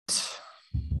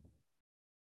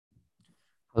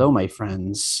Hello, my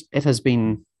friends.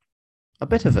 A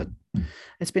bit of a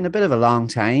it's been a bit of a long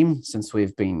time since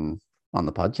we've been on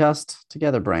the podcast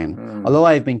together, Brian. Mm, Although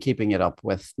I've been keeping it up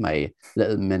with my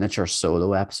little miniature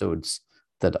solo episodes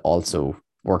that also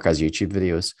work as YouTube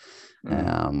videos.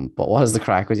 mm. But what is the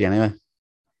crack with you anyway?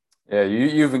 Yeah,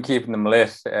 you've been keeping them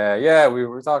lit. Yeah, we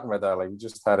were talking about that. Like we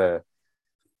just had a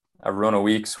run of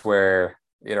weeks where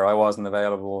either I wasn't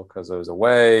available because I was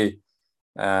away,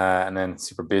 and then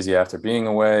super busy after being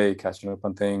away, catching up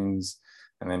on things,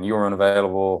 and then you were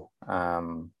unavailable,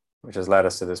 which has led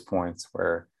us to this point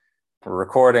where we're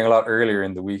recording a lot earlier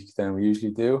in the week than we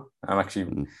usually do. I'm actually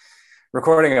Mm.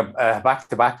 recording a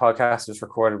back-to-back podcast. Just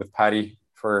recorded with Patty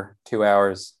for 2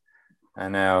 hours,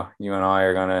 and now you and I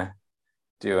are gonna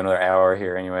do another hour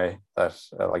here anyway. That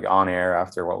like on air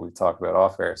after what we talked about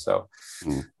off air. So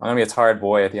Mm. I'm gonna be a tired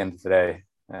boy at the end of the day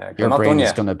because I'm Your not done brain is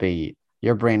yet. gonna be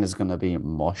your brain is gonna be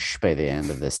mush by the end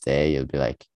of this day. You'll be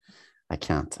like, I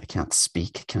can't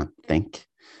speak, I can't think.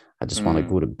 I just want to Mm,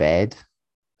 go to bed.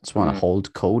 I just want to mm,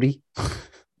 hold Cody.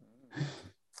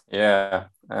 yeah,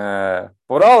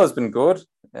 but all has been good.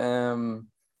 Um,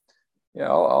 yeah,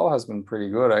 all has been pretty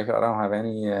good. I don't have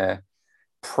any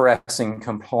pressing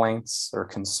complaints or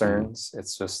Mm. concerns.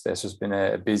 It's just been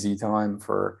a busy time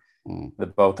for Mm. the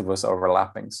both of us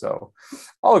overlapping. So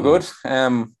all Mm. good.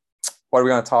 What are we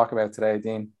going to talk about today,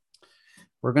 Dean?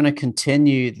 We're going to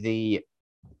continue the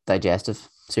digestive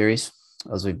series,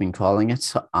 as we've been calling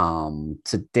it.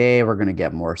 Today, we're going to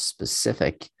get more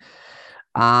specific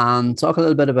and talk a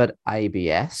little bit about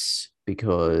IBS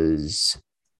because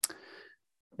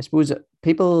I suppose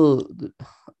people,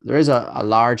 there is a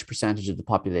large percentage of the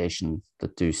population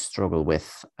that do struggle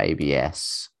with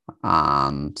IBS.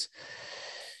 And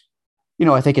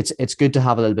I think it's good to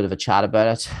have a little bit of a chat about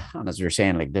it. And as we were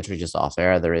saying, like literally just off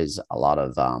air, there is a lot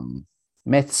of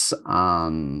myths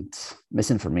and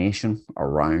misinformation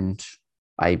around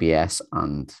IBS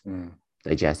and Mm,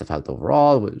 digestive health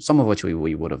overall, some of which we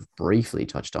would have briefly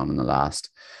touched on in the last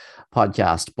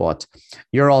podcast. But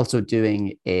you're also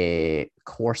doing a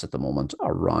course at the moment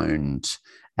around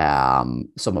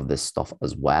some of this stuff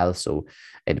as well. So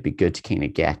it'd be good to kind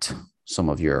of get some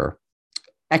of your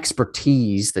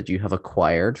expertise that you have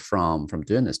acquired from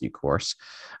doing this new course,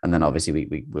 and then mm.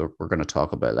 obviously we're going to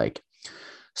talk about like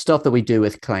stuff that we do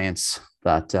with clients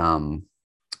that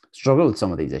struggle with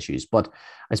some of these issues. But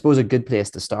I suppose a good place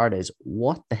to start is,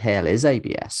 what the hell is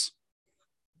IBS?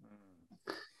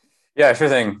 Yeah, sure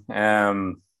thing.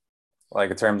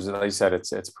 Like in terms of, like you said,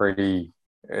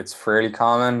 it's fairly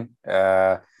common.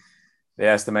 They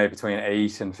estimate between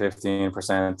 8 and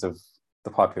 15% of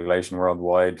the population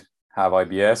worldwide have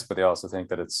IBS, but they also think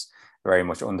that it's very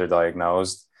much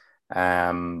underdiagnosed.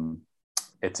 Um,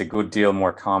 it's a good deal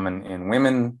more common in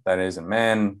women than it is in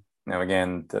men. Now,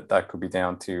 again, that could be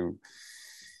down to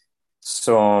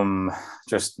some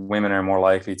just women are more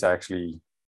likely to actually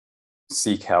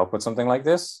seek help with something like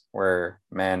this, where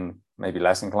men may be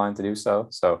less inclined to do so.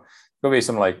 So it could be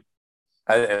some like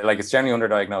it's generally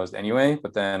underdiagnosed anyway,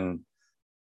 but then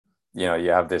you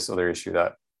have this other issue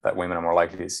that women are more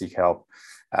likely to seek help.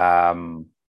 Um,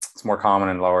 it's more common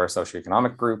in lower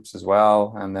socioeconomic groups as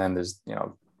well, and then there's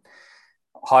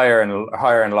higher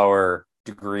and lower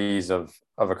degrees of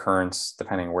occurrence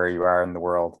depending where you are in the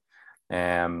world.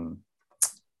 Um,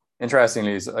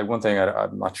 Interestingly, is like one thing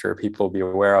I'm not sure people will be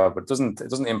aware of, but it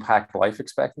doesn't impact life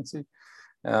expectancy.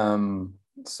 Um,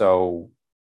 so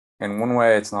in one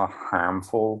way, it's not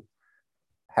harmful.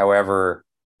 However,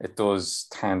 it does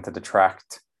tend to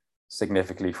detract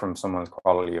significantly from someone's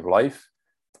quality of life,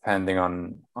 depending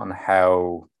on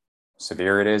how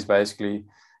severe it is, basically.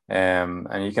 And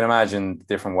you can imagine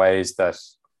different ways that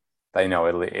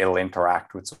it'll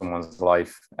interact with someone's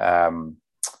life.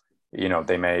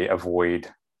 They may avoid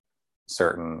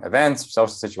certain events, social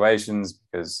situations,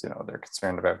 because they're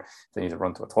concerned about if they need to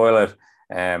run to a toilet.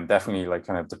 Definitely, like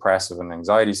kind of depressive and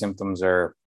anxiety symptoms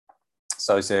are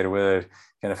associated with it.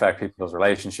 Can affect people's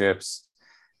relationships.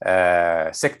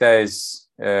 Sick days,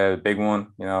 big one.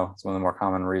 It's one of the more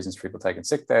common reasons for people taking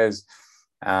sick days.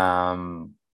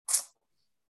 Um,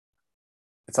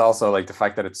 it's also like the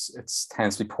fact that it's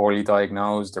tends to be poorly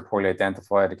diagnosed or poorly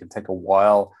identified. It can take a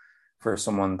while for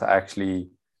someone to actually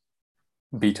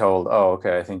be told, "Oh,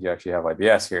 okay, I think you actually have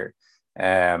IBS here."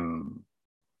 Um,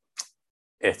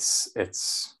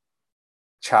 it's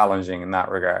challenging in that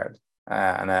regard,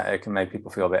 and it can make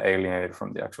people feel a bit alienated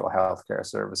from the actual healthcare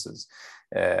services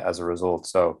as a result.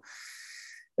 So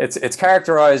it's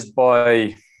characterized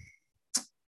by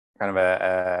kind of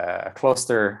a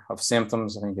cluster of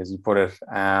symptoms, I think, as you put it.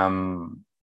 And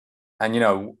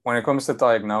when it comes to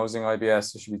diagnosing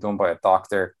IBS, it should be done by a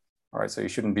doctor. All right, so you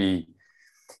shouldn't be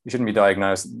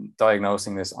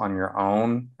diagnosing this on your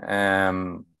own.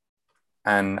 And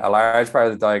a large part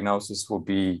of the diagnosis will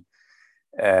be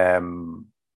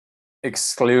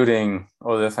excluding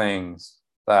other things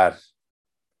that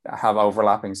have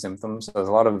overlapping symptoms. So there's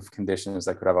a lot of conditions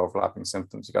that could have overlapping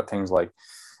symptoms. You got things like,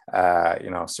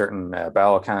 certain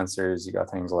bowel cancers. You got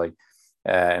things like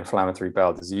inflammatory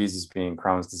bowel diseases, being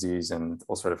Crohn's disease and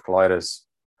ulcerative colitis.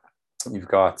 You've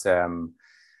got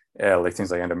like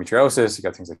things like endometriosis. You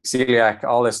got things like celiac.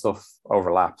 All this stuff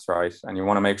overlaps, right? And you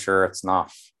want to make sure it's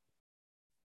not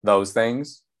those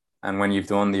things. And when you've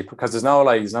done because there's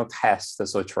no test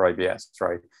as such for IBS,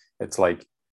 right? It's like,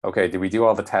 okay, did we do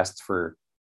all the tests for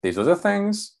these other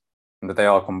things, and that they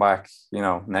all come back,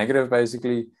 negative,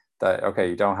 basically? That, okay,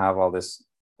 you don't have all this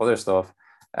other stuff.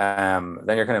 Then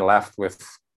you're kind of left with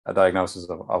a diagnosis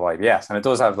of IBS, and it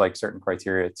does have like certain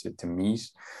criteria to meet.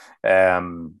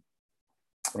 For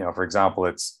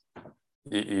example,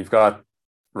 you've got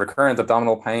recurrent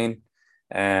abdominal pain,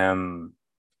 and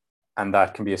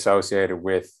that can be associated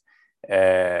with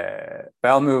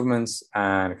bowel movements,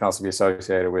 and it can also be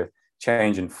associated with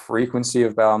change in frequency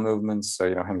of bowel movements.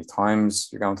 So, how many times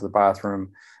you're going to the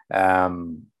bathroom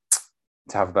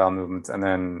to have a bowel movement, and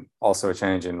then also a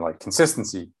change in like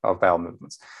consistency of bowel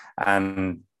movements.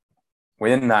 And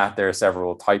within that, there are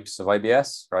several types of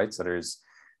IBS, right? So there's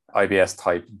IBS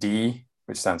type D,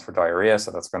 which stands for diarrhea.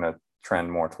 So that's going to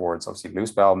trend more towards obviously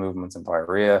loose bowel movements and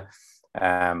diarrhea.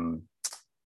 In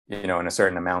a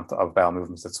certain amount of bowel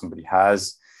movements that somebody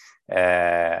has.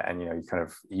 And you kind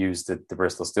of use the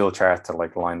Bristol Stool chart to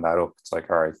like line that up. It's like,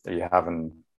 all right, are you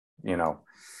having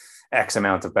X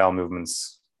amount of bowel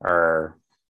movements, or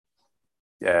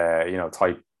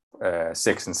type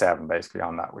 6 and 7 basically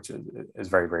on that, which is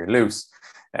very, very loose.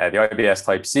 The IBS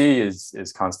type C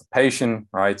is constipation,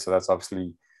 right? So that's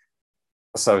obviously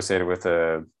associated with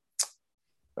a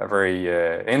very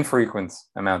infrequent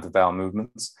amount of bowel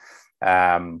movements,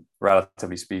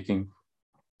 relatively speaking.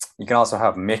 You can also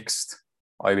have mixed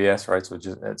IBS, right? So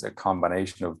it's a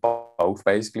combination of both,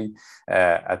 basically,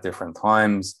 at different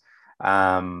times.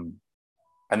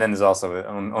 And then there's also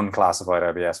an unclassified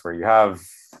IBS, where you have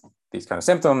these kind of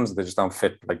symptoms that just don't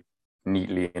fit like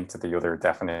neatly into the other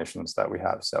definitions that we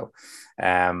have. So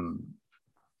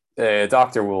the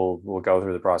doctor will go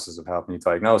through the process of helping you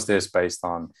diagnose this based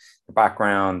on the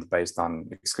background, based on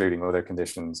excluding other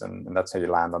conditions, and that's how you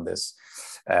land on this,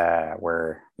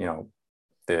 where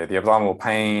the abdominal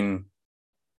pain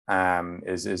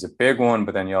is a big one,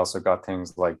 but then you also got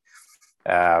things like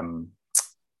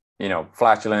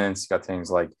flatulence. You got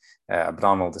things like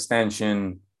abdominal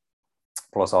distension,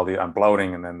 plus and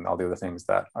bloating, and then all the other things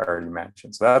that I already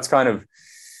mentioned. So that's kind of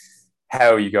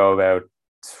how you go about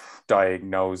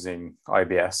diagnosing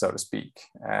IBS, so to speak.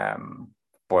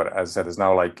 But as I said, there's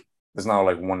no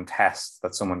one test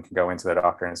that someone can go into the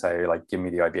doctor and say, like, give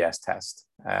me the IBS test.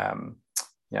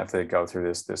 You have to go through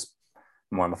this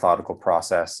more methodical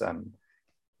process, and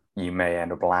you may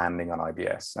end up landing on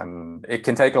IBS, and it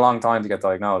can take a long time to get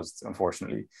diagnosed,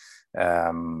 unfortunately.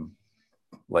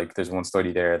 Like there's one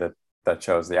study there that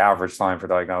shows the average time for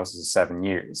diagnosis is 7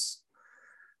 years,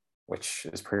 which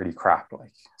is pretty crap.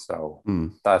 Like, so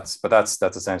that's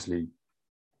essentially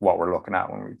what we're looking at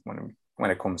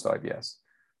when it comes to IBS.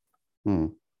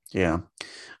 Yeah,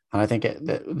 and I think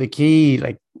the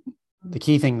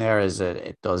key thing there is that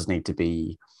it does need to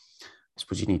be, I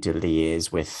suppose you need to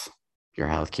liaise with your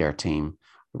healthcare team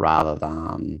rather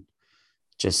than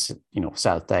just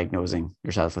self-diagnosing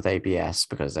yourself with IBS,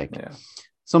 because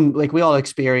we all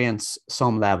experience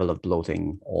some level of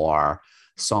bloating or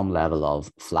some level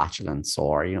of flatulence,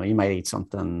 or you might eat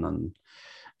something and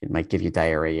it might give you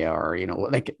diarrhea, or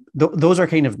those are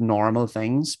kind of normal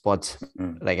things. But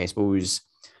I suppose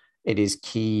it is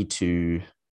key to,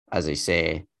 as I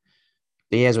say,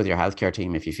 liaise with your healthcare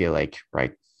team if you feel like,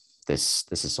 right, this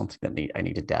is something that I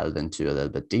need to delve into a little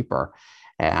bit deeper.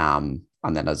 And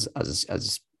then as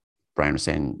Brian was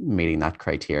saying, meeting that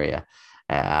criteria.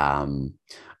 And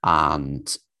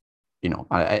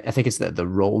I think it's the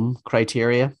Rome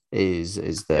criteria is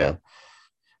the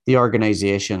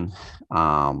organization,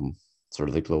 sort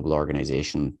of the global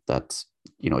organization that,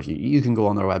 you can go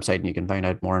on their website and you can find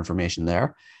out more information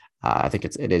there. I think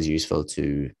it is useful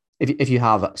to, if you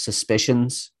have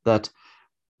suspicions that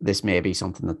this may be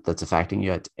something that's affecting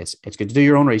you, it's good to do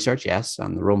your own research, yes.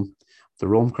 And the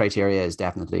Rome criteria is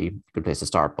definitely a good place to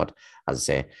start. But as I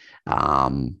say,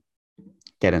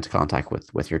 get into contact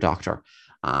with your doctor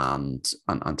and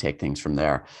take things from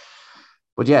there.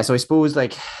 But yeah, so I suppose we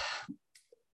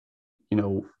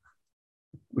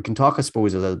can talk, I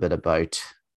suppose, a little bit about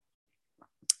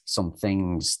some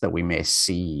things that we may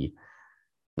see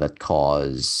that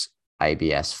cause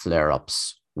IBS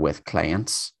flare-ups with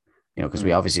clients, because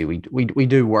we obviously we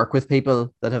do work with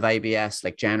people that have IBS.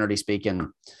 Like, generally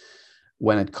speaking,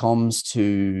 when it comes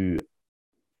to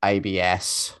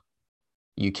IBS,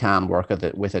 you can work with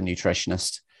a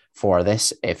nutritionist for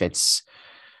this. If it's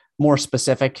more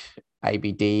specific,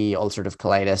 IBD, ulcerative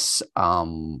colitis,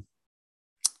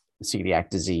 celiac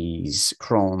disease,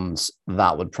 Crohn's,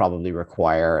 that would probably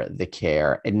require the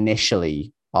care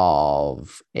initially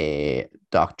of a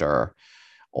doctor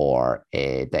or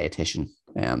a dietitian.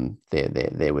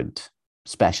 They would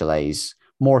specialize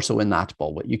more so in that,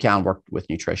 but you can work with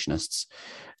nutritionists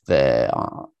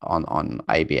on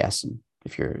IBS. And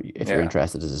if you're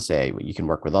interested, as I say, you can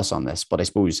work with us on this. But I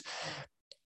suppose,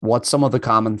 what's some of the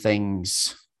common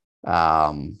things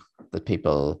that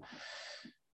people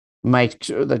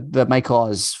that might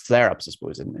cause flare-ups, I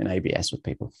suppose, in IBS with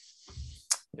people?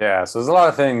 Yeah, so there's a lot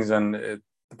of things, and the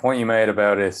point you made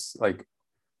about it, like,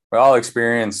 we all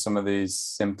experience some of these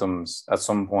symptoms at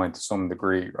some point to some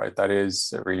degree, right? That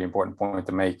is a really important point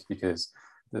to make, because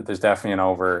there's definitely an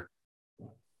over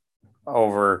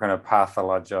kind of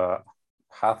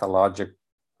pathologic,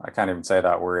 I can't even say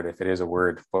that word if it is a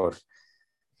word, but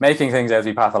making things out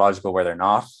to be pathological where they're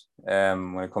not,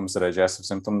 when it comes to digestive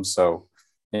symptoms. So,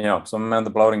 some amount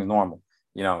of bloating is normal.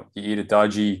 You eat a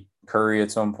dodgy curry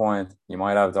at some point, you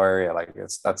might have diarrhea. Like,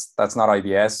 that's not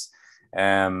IBS.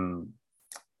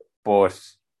 But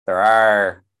there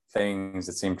are things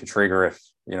that seem to trigger it,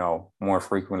 more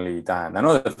frequently than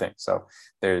other things. So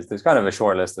there's kind of a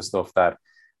short list of stuff that,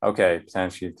 okay,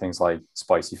 potentially things like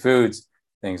spicy foods,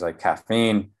 things like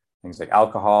caffeine, things like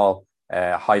alcohol,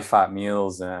 high fat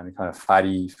meals and kind of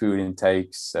fatty food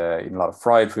intakes, eating a lot of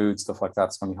fried food, stuff like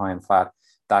that's going to be high in fat.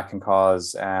 That can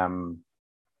cause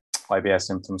IBS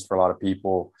symptoms for a lot of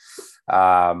people.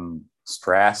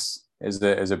 Stress is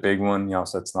a big one,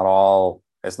 so it's not all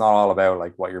about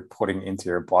like what you're putting into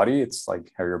your body. It's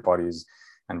like how your body's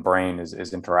and brain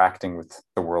is interacting with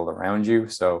the world around you.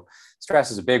 So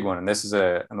stress is a big one. And this is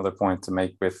another point to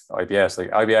make with IBS.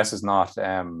 Like, IBS is not,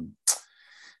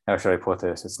 how should I put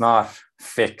this? It's not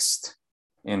fixed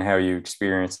in how you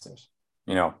experienced it.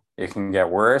 It can get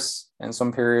worse in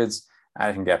some periods, and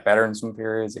it can get better in some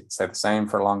periods. It can stay the same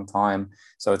for a long time.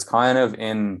 So it's kind of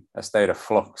in a state of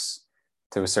flux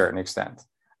to a certain extent.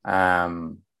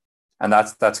 And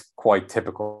that's quite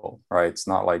typical, right? It's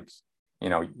not like,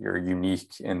 you're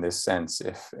unique in this sense.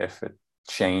 If it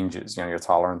changes, your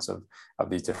tolerance of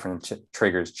these different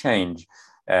triggers change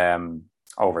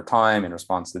over time in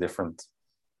response to different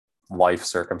life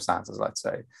circumstances, let's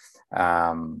say.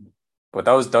 But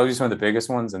those are some of the biggest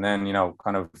ones. And then,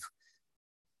 kind of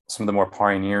some of the more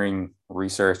pioneering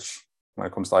research when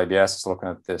it comes to IBS is looking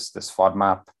at this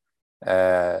FODMAP,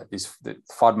 the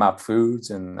FODMAP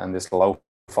foods and this low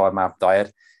FODMAP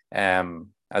diet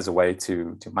as a way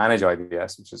to manage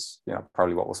IBS, which is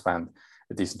probably what we'll spend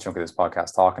a decent chunk of this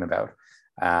podcast talking about.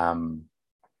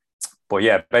 But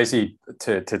yeah, basically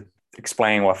to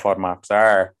explain what FODMAPs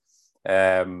are,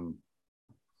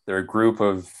 they're a group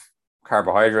of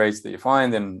carbohydrates that you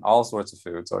find in all sorts of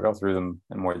foods. So I'll go through them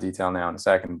in more detail now in a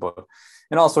second, but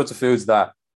in all sorts of foods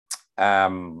that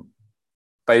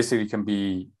basically can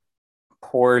be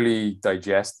poorly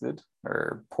digested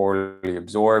or poorly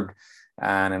absorbed.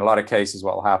 And in a lot of cases,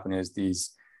 what will happen is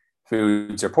these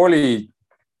foods are poorly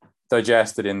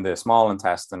digested in the small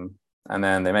intestine, and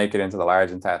then they make it into the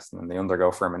large intestine and they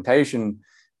undergo fermentation,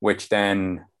 which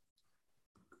then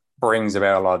brings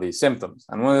about a lot of these symptoms.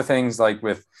 And one of the things, like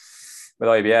with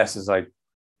IBS, is like,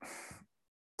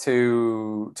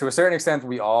 to a certain extent,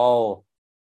 we all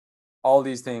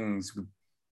these things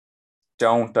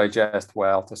don't digest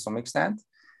well to some extent.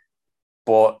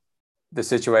 But the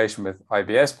situation with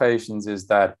IBS patients is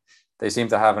that they seem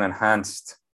to have an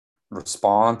enhanced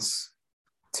response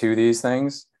to these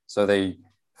things. So they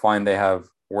find they have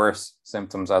worse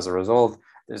symptoms as a result.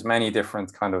 There's many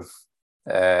different kind of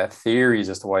theories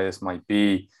as to why this might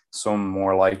be, some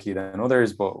more likely than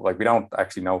others, but like, we don't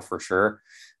actually know for sure.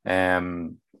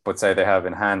 But say they have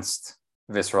enhanced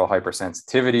visceral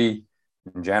hypersensitivity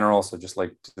in general. So just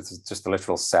the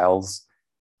literal cells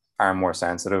are more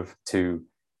sensitive to,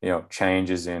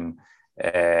 changes in,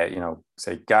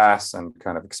 say gas and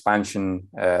kind of expansion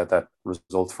that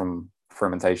result from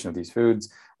fermentation of these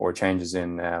foods, or changes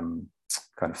in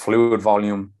kind of fluid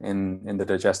volume in the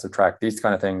digestive tract. These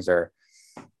kind of things are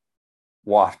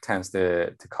what tends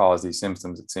to cause these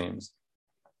symptoms, it seems.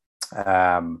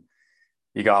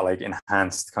 You got like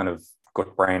enhanced kind of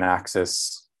gut-brain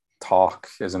axis, TOC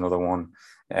is another one.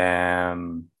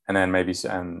 And then maybe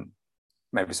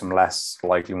maybe some less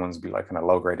likely ones would be like kind of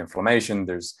low-grade inflammation.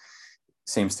 There's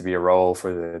seems to be a role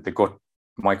for the gut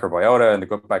microbiota and the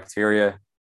gut bacteria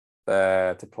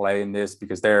to play in this,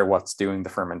 because they're what's doing the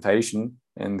fermentation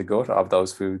in the gut of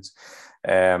those foods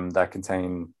that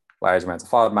contain large amounts of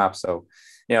FODMAP. So,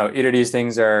 either these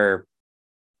things are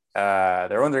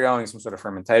they're undergoing some sort of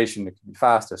fermentation. It can be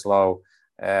fast or slow,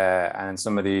 and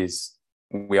some of these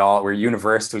we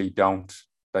universally don't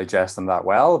digest them that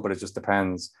well, but it just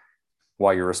depends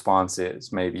what your response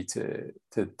is, maybe to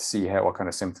see what kind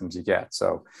of symptoms you get.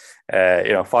 So,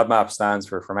 FODMAP stands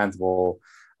for fermentable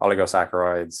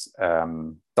oligosaccharides,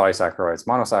 disaccharides,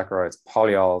 monosaccharides,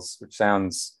 polyols, which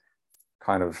sounds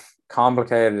kind of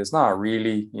complicated. It's not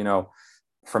really,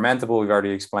 fermentable, we've already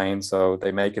explained. So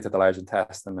they make it to the large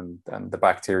intestine, and the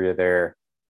bacteria there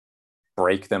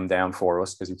break them down for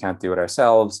us because we can't do it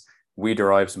ourselves. We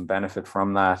derive some benefit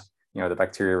from that. The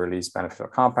bacteria release beneficial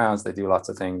compounds. They do lots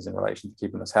of things in relation to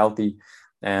keeping us healthy.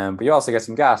 But you also get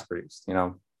some gas produced.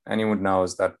 Anyone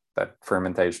knows that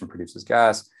fermentation produces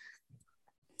gas,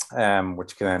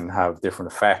 which can have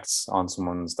different effects on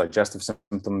someone's digestive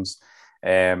symptoms.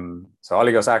 So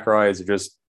oligosaccharides are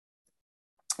just,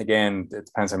 again, it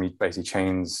depends how many basically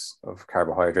chains of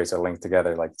carbohydrates are linked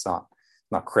together. Like, it's not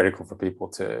critical for people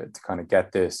to kind of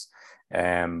get this.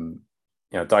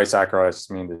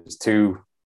 Disaccharides mean there's two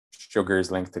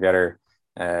sugars linked together.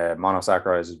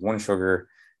 Monosaccharides is one sugar,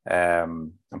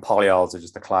 and polyols are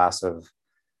just a class of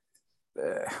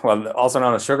also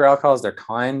known as sugar alcohols. They're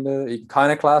you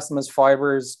kind of class them as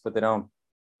fibers, but they don't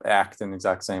act in the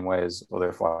exact same way as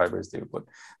other fibers do. But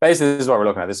basically, this is what we're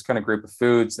looking at, this kind of group of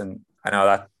foods. And I know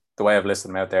that the way I've listed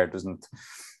them out there doesn't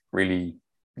really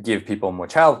give people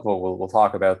much help, but we'll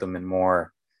talk about them in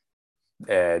more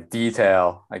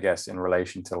detail, I guess, in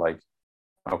relation to like,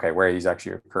 okay, where these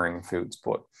actually occurring in foods.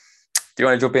 But do you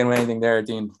want to jump in with anything there,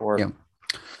 Dean, before? Yeah.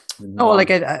 No, like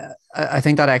I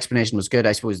think that explanation was good.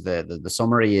 I suppose the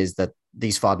summary is that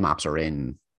these FODMAPs are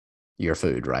in your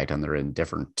food, right? And they're in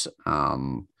different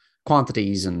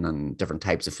quantities and different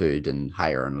types of food, and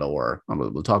higher and lower. And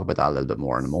we'll talk about that a little bit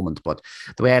more in a moment. But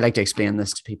the way I like to explain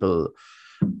this to people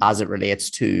as it relates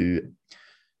to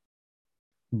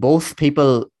both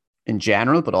people in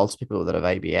general, but also people that have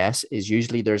IBS, is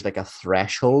usually there's like a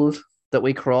threshold that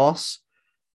we cross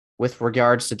with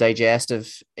regards to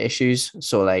digestive issues.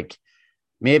 So like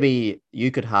maybe you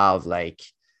could have like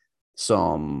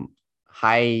some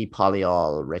high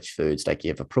polyol rich foods, like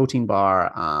you have a protein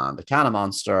bar and a can of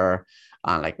Monster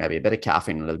and like maybe a bit of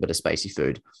caffeine and a little bit of spicy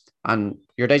food, and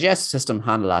your digestive system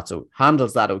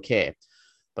handles that okay.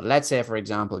 But let's say, for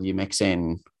example, you mix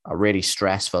in a really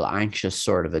stressful, anxious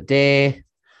sort of a day,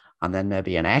 and then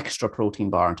maybe an extra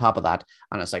protein bar on top of that.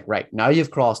 And it's like, right, now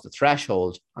you've crossed the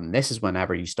threshold. And this is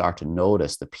whenever you start to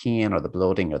notice the pain or the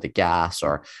bloating or the gas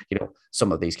or,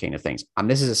 some of these kind of things. And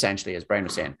this is essentially, as Brian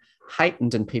was saying,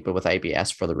 heightened in people with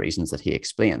IBS for the reasons that he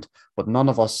explained. But none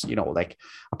of us, like,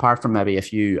 apart from maybe a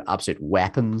few absolute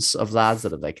weapons of lads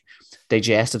that have like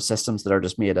digestive systems that are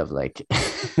just made of like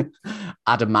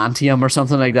adamantium or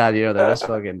something like that, they're just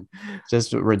fucking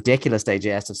just ridiculous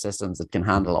digestive systems that can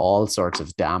handle all sorts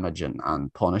of damage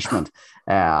and punishment.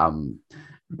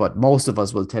 But most of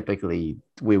us will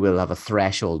we will have a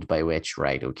threshold by which,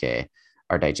 right, okay,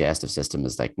 our digestive system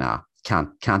is like, nah,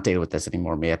 can't deal with this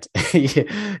anymore, mate.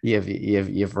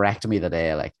 you've wrecked me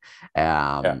today. Like,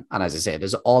 and as I say,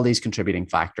 there's all these contributing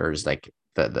factors, like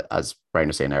as Brian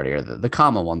was saying earlier, the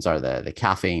common ones are the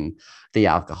caffeine, the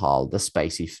alcohol, the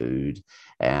spicy food,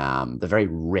 the very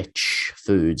rich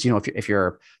foods. If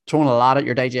you're throwing a lot at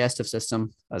your digestive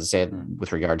system, as I said,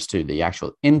 with regards to the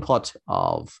actual input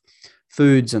of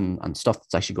foods and stuff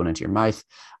that's actually going into your mouth,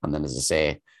 and then, as I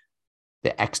say,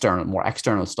 the more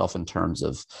external stuff in terms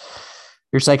of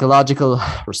your psychological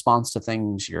response to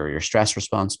things, your stress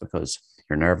response, because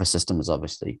your nervous system is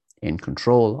obviously in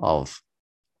control of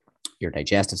your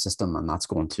digestive system, and that's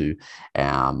going to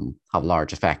have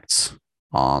large effects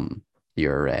on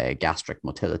your gastric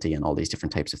motility and all these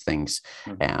different types of things.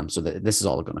 So this is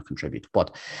all going to contribute.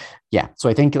 But yeah, so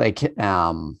I think like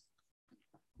we'll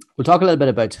talk a little bit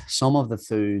about some of the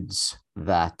foods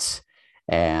that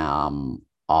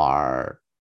are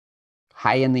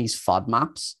high in these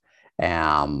FODMAPs.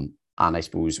 And I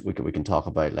suppose we can talk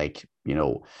about like,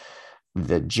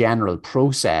 the general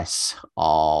process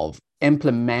of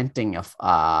implementing a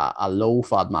low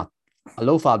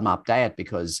FODMAP diet,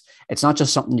 because it's not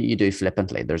just something that you do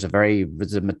flippantly. There's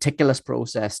a meticulous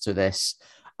process to this.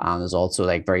 And there's also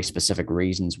like very specific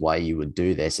reasons why you would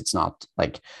do this. It's not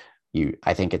like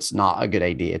I think it's not a good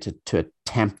idea to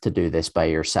attempt to do this by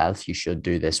yourself. You should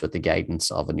do this with the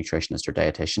guidance of a nutritionist or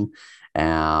dietitian.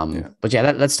 But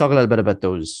yeah, let's talk a little bit about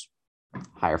those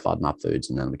higher FODMAP foods,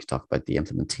 and then we can talk about the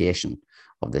implementation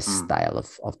of this style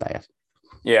of diet.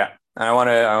 Yeah, and I want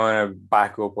to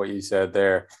back up what you said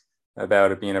there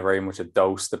about it being a very much a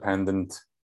dose dependent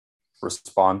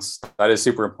response. That is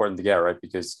super important to get right,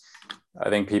 because I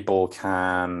think people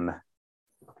can,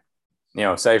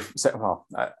 say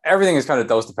everything is kind of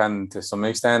dose dependent to some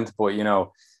extent, but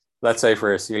let's say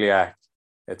for a celiac,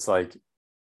 it's like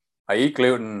I eat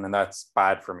gluten and that's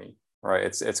bad for me, right?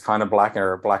 It's kind of black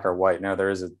or white. Now there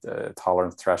is a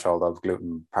tolerance threshold of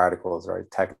gluten particles, right?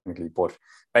 Technically, but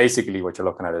basically what you're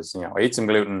looking at is, I eat some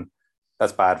gluten,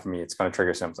 that's bad for me. It's going to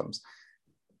trigger symptoms.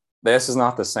 This is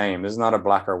not the same. This is not a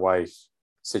black or white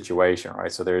situation,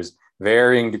 right? So there's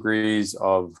varying degrees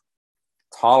of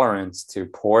tolerance to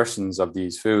portions of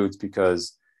these foods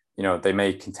because, they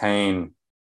may contain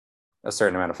a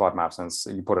certain amount of FODMAPs,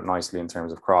 and you put it nicely in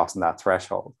terms of crossing that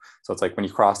threshold. So it's like when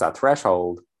you cross that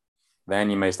threshold, then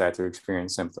you may start to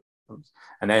experience symptoms.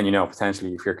 And then,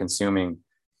 potentially if you're consuming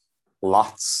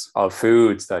lots of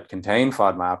foods that contain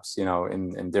FODMAPs,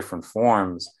 in different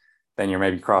forms, then you're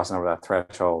maybe crossing over that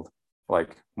threshold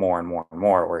like more and more and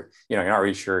more, or, you're not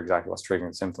really sure exactly what's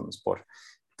triggering symptoms, but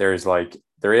there is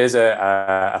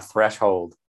a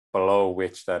threshold below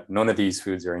which that none of these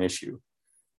foods are an issue.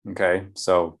 Okay.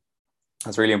 So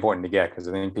that's really important to get, because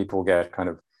I think people get kind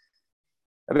of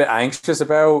a bit anxious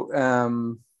about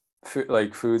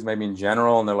foods maybe in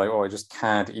general, and they're like, oh, I just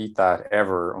can't eat that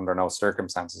ever under no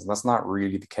circumstances. And that's not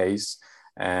really the case.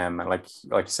 And like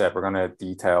you said, we're going to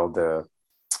detail the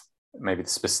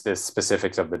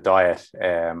specifics of the diet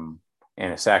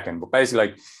in a second. But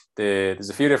basically, there's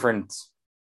a few different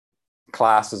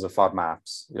classes of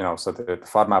FODMAPs. So the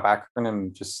FODMAP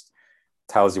acronym just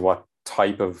tells you what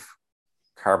type of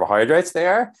carbohydrates they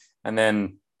are, and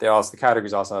then the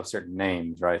categories also have certain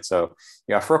names, right? So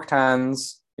you got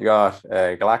fructans, you got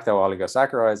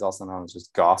galacto-oligosaccharides, also known as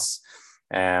just GOS,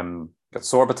 you got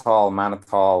sorbitol,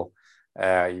 mannitol,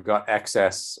 you've got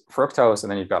excess fructose,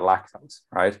 and then you've got lactose,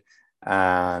 right?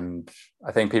 And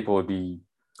I think people would be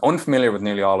unfamiliar with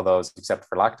nearly all of those except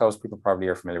for lactose. People probably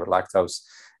are familiar with lactose.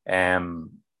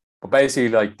 But basically,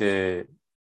 like, the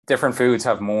different foods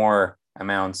have more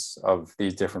amounts of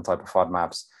these different type of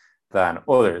FODMAPs than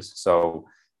others. So,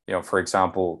 for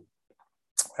example,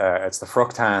 it's the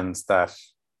fructans that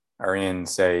are in,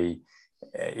 say,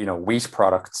 wheat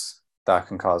products that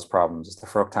can cause problems. It's the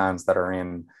fructans that are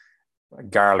in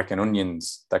garlic and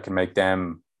onions that can make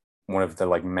them one of the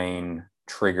main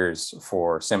triggers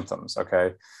for symptoms.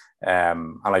 Okay.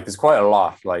 And there's quite a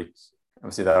lot,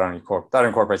 obviously that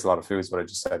incorporates a lot of foods, but I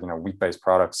just said, wheat-based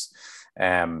products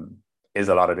is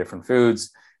a lot of different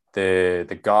foods.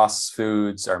 The GOS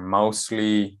foods are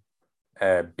mostly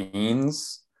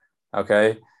beans.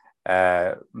 Okay.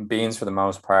 Beans for the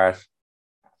most part.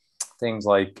 Things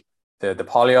like the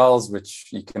polyols, which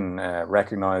you can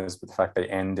recognize with the fact they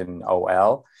end in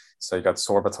OL. So you got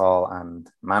sorbitol and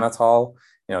mannitol.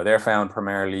 They're found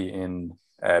primarily in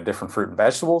different fruit and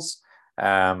vegetables.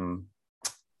 Again,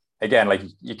 I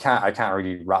can't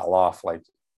really rattle off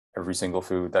every single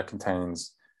food that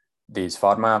contains these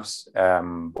FODMAPs.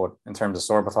 But in terms of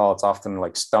sorbitol, it's often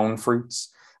stone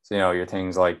fruits. So, your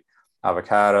things like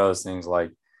avocados, things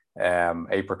like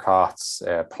apricots,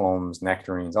 plums,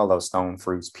 nectarines, all those stone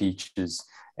fruits, peaches.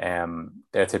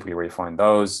 They're typically where you find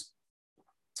those.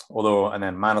 And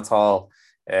then mannitol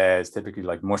is typically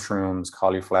mushrooms,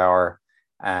 cauliflower,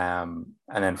 and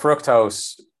then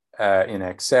fructose in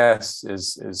excess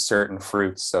is certain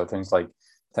fruits. So things like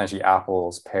potentially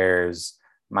apples, pears,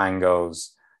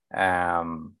 mangoes.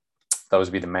 Those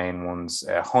would be the main ones.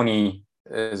 Honey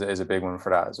is a big one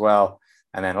for that as well.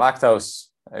 And then lactose,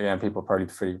 again, people are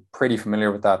probably pretty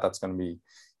familiar with that. That's going to be,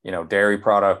 dairy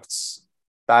products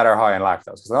that are high in lactose,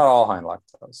 because they're not all high in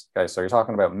lactose. Okay, so you're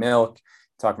talking about milk,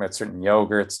 you're talking about certain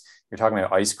yogurts, you're talking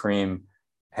about ice cream.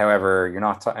 However, you're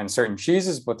not and certain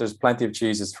cheeses, but there's plenty of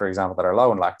cheeses, for example, that are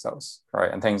low in lactose,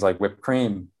 right? And things like whipped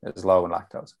cream is low in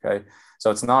lactose. Okay,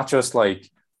 so it's not just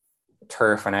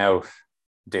turfing out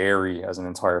dairy as an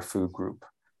entire food group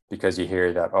because you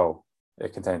hear that, oh,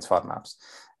 it contains FODMAPs.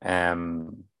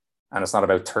 And it's not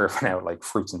about turfing out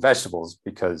fruits and vegetables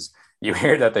because you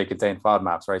hear that they contain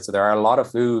FODMAPs, right? So there are a lot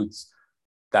of foods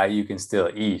that you can still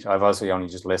eat. I've also only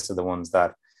just listed the ones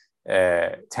that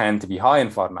tend to be high in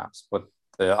FODMAPs, but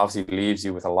obviously leaves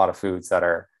you with a lot of foods that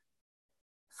are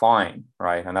fine,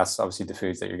 right? And that's obviously the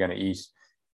foods that you're going to eat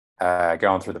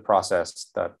going through the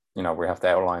process that, we have to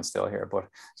outline still here. But is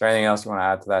there anything else you want to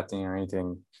add to that, Dean, or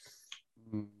anything?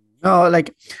 No,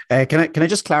 like, can I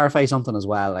just clarify something as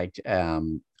well? Like,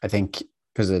 I think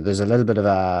because there's a little bit of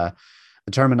the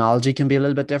terminology can be a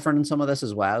little bit different in some of this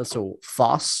as well. So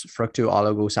FOS,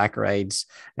 fructooligosaccharides,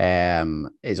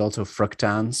 is also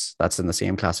fructans. That's in the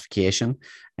same classification.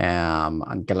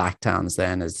 And galactans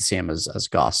then is the same as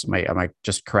GOS. Am I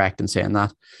just correct in saying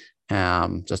that?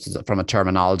 Just from a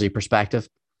terminology perspective.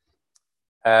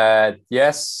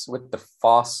 Yes, with the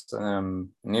FOS, and I'm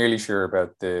nearly sure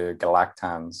about the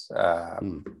galactans,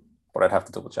 Hmm. but I'd have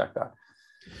to double check that.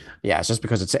 Yeah, it's just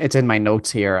because it's in my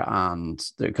notes here, and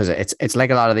because it's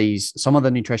like a lot of these, some of the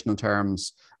nutritional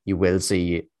terms you will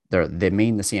see they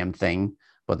mean the same thing,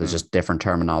 but there's Mm. just different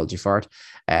terminology for it.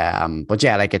 But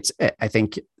yeah, like I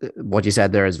think what you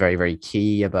said there is very, very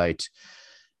key about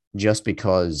just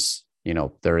because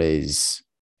there is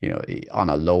on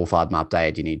a low FODMAP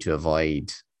diet you need to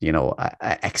avoid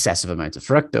excessive amounts of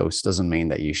fructose doesn't mean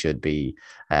that you should be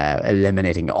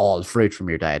eliminating all fruit from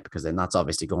your diet, because then that's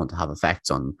obviously going to have effects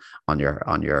on your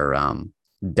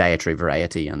dietary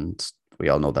variety, and we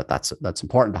all know that that's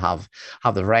important to have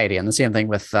the variety. And the same thing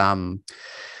with the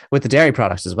dairy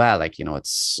products as well. Like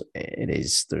there's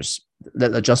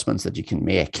little adjustments that you can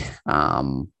make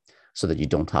so that you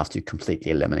don't have to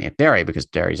completely eliminate dairy, because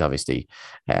dairy is obviously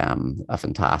a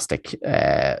fantastic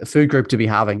food group to be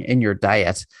having in your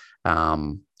diet.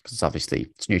 Because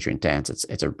it's nutrient dense.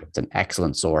 It's an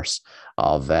excellent source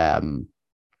of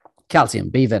calcium,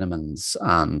 B vitamins,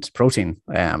 and protein.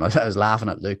 I was laughing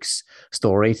at Luke's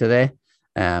story today.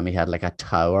 He had like a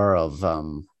tower of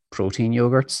protein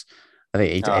yogurts. No, I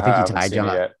think he haven't tagged you seen on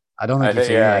it it. yet. I don't think I you've think,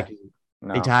 seen it. yeah, Like,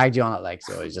 he no. tagged you on it, like,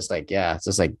 so it's just like, yeah, it's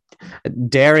just like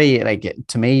dairy. Like,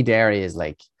 to me, dairy is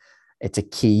like, it's a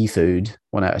key food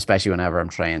especially whenever I'm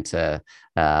trying to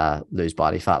lose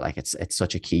body fat. Like, it's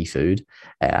such a key food.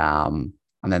 And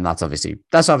then that's obviously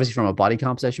from a body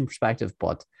composition perspective,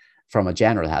 but from a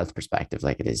general health perspective,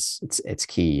 like, it's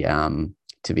key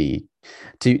to be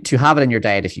to have it in your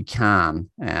diet if you can.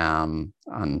 And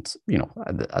as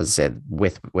I said,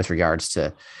 with regards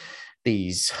to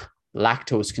these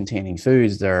lactose containing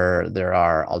foods, there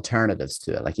are alternatives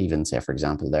to it. Like, even say, for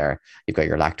example, there you've got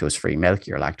your lactose free milk,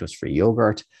 your lactose free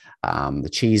yogurt, the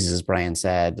cheeses, as Brian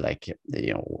said. Like,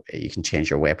 you can change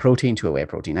your whey protein to a whey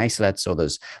protein isolate. So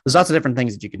there's lots of different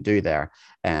things that you can do there.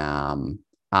 And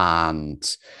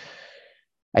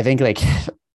I think, like,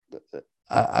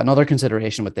 another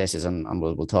consideration with this is, and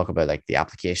we'll talk about like the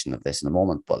application of this in a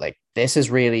moment, but like, this is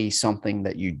really something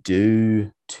that you do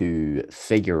to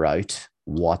figure out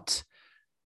which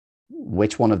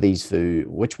one of these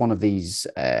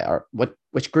or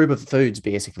which group of foods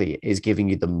basically is giving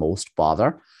you the most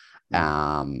bother.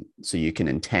 So you can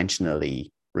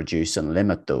intentionally reduce and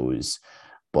limit those.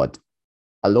 But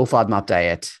a low FODMAP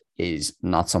diet is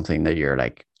not something that you're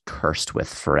like cursed with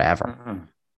forever. Mhm.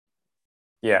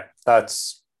 Yeah,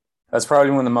 that's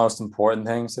probably one of the most important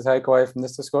things to take away from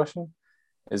this discussion,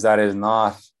 is that it is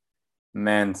not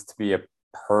meant to be a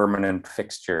permanent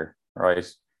fixture, right?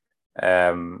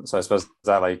 So I suppose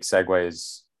that like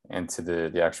segues into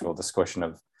the actual discussion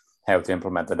of how to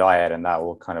implement the diet, and that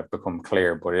will kind of become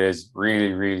clear. But it is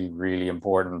really, really, really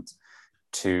important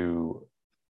to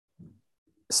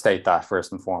state that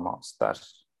first and foremost, that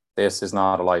this is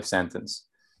not a life sentence.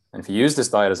 And if you use this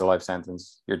diet as a life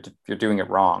sentence, you're doing it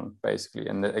wrong, basically.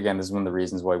 And again, this is one of the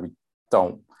reasons why we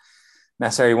don't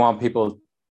necessarily want people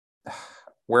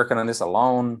working on this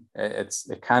alone. It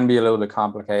can be a little bit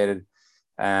complicated.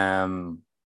 And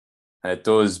it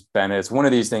does benefit. It's one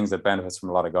of these things that benefits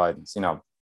from a lot of guidance. Something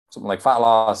like fat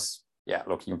loss. Yeah,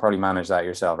 look, you can probably manage that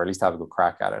yourself, or at least have a good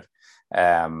crack at it.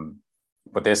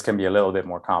 But this can be a little bit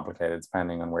more complicated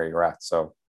depending on where you're at.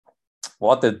 So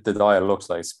what the diet looks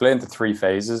like, split into 3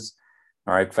 phases.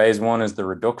 All right. Phase 1 is the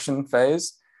reduction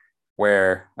phase,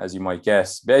 where, as you might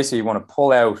guess, basically you want to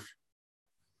pull out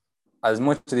as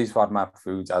much of these FODMAP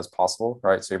foods as possible,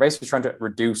 right? So you're basically trying to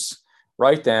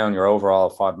write down your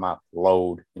overall FODMAP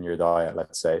load in your diet,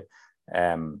 let's say,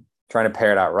 trying to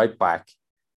pare that right back.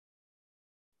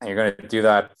 And you're going to do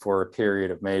that for a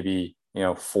period of maybe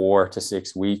 4 to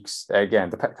 6 weeks. Again,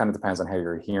 kind of depends on how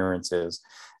your adherence is,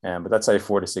 but let's say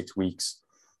 4 to 6 weeks.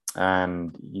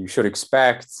 And you should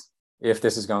expect, if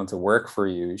this is going to work for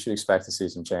you, you should expect to see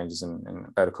some changes in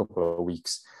about a couple of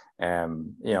weeks.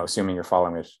 Assuming you're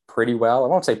following it pretty well. I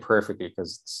won't say perfectly,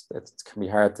 because it can be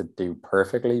hard to do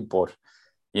perfectly, but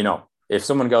if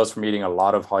someone goes from eating a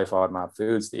lot of high FODMAP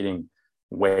foods to eating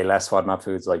way less FODMAP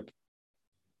foods, like,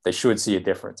 they should see a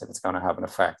difference, and it's going to have an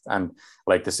effect. And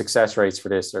like, the success rates for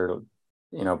this are,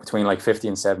 between like 50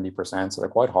 and 70%. So they're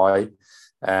quite high.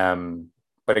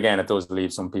 But again, it does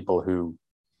leave some people who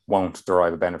won't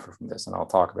derive a benefit from this. And I'll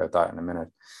talk about that in a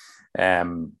minute.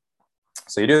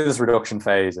 So you do this reduction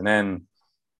phase, and then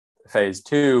phase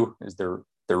 2 is the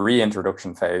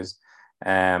reintroduction phase.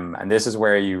 And this is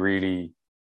where you really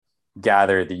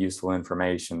gather the useful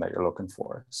information that you're looking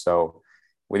for. So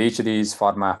with each of these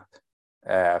FODMAP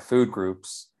food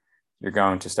groups, you're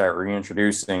going to start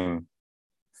reintroducing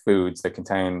foods that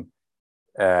contain,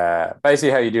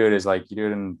 basically how you do it is like you do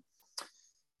it in,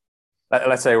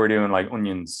 let's say we're doing like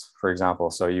onions, for example.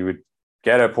 So you would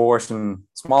get a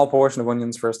small portion of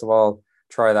onions, first of all,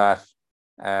 try that,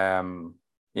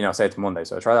 say it's Monday.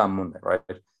 So try that on Monday, right?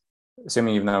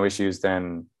 Assuming you've no issues,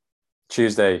 then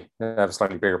Tuesday, have a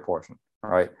slightly bigger portion,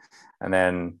 right? And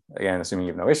then again, assuming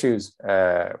you have no issues,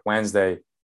 Wednesday,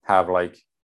 have like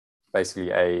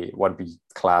basically what would be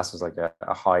classed as like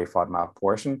a high FODMAP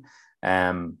portion,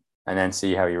 and then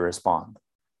see how you respond.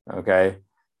 Okay.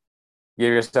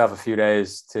 Give yourself a few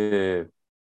days to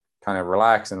kind of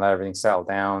relax and let everything settle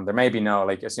down. There may be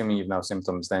assuming you've no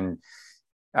symptoms, then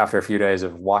after a few days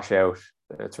of washout,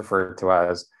 it's referred to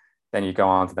as, then you go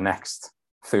on to the next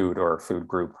food or food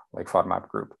group, like FODMAP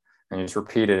group, and you just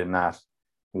repeat it in that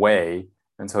way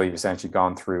until you've essentially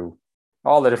gone through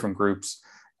all the different groups.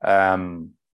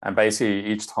 And basically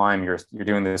each time you're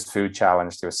doing this food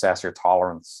challenge to assess your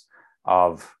tolerance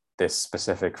of this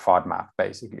specific FODMAP,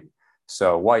 basically.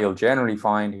 So what you'll generally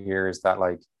find here is that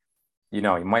you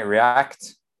might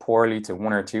react poorly to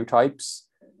one or two types,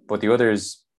 but the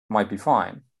others might be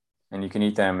fine. And you can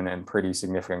eat them in pretty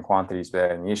significant quantities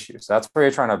without any issues. So that's where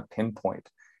you're trying to pinpoint.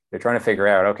 You're trying to figure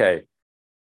out, okay,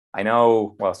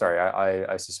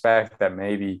 I suspect that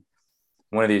maybe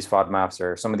one of these FODMAPs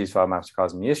or some of these FODMAPs are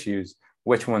causing me issues.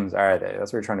 Which ones are they?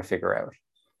 That's what you're trying to figure out.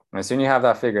 And as soon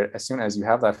as you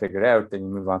have that figured out, then you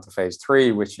move on to phase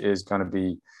 3, which is going to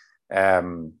be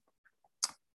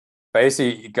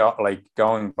basically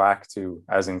going back to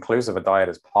as inclusive a diet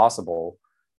as possible,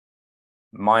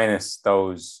 minus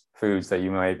those foods that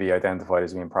you may be identified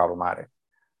as being problematic.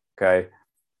 Okay.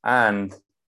 And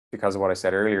because of what I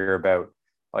said earlier about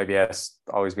IBS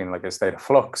always being like a state of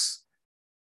flux,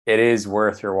 it is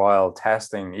worth your while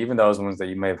testing even those ones that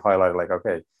you may have highlighted, like,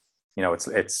 okay,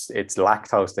 it's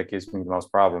lactose that gives me the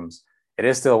most problems. It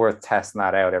is still worth testing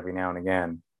that out every now and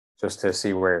again, just to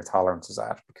see where your tolerance is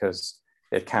at, because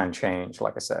it can change,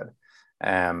 like I said.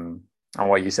 And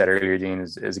what you said earlier, Dean,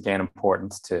 is again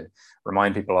important to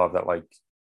remind people of, that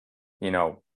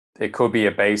it could be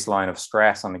a baseline of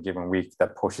stress on a given week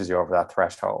that pushes you over that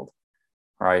threshold,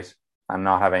 right? And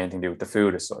not have anything to do with the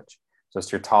food as such.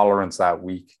 Just your tolerance that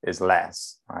week is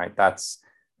less, right? That's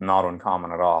not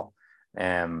uncommon at all.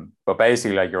 But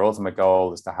basically, your ultimate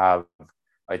goal is to have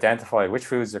identified which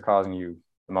foods are causing you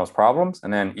the most problems,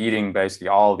 and then eating basically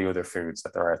all the other foods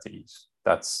that there are to eat.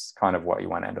 That's kind of what you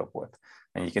want to end up with.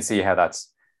 And you can see how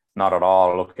that's not at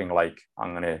all looking like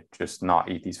I'm going to just not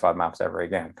eat these FODMAPs ever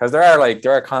again. Because there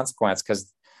are consequences,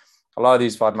 because a lot of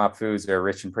these FODMAP foods are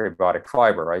rich in prebiotic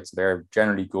fiber, right? So they're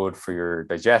generally good for your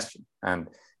digestion. And,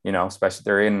 especially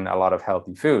they're in a lot of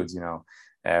healthy foods,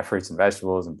 fruits and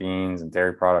vegetables and beans and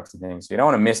dairy products and things. So you don't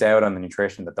want to miss out on the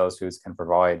nutrition that those foods can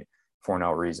provide for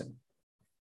no reason.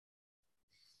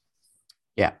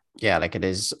 Yeah, it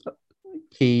is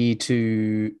key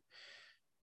to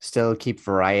still keep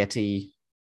variety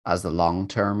as the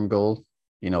long-term goal,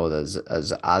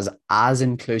 as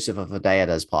inclusive of a diet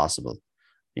as possible.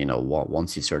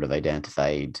 Once you've sort of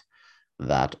identified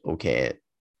that, okay,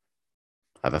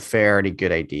 I have a fairly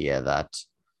good idea that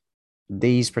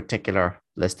these particular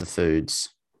list of foods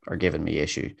are giving me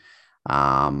issue.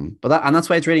 But that's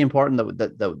why it's really important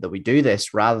that we do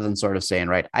this, rather than sort of saying,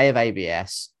 right, I have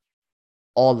IBS,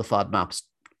 all the FODMAPs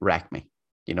wreck me,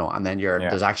 and then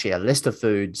there's actually a list of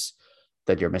foods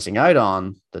that you're missing out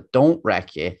on that don't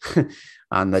wreck you,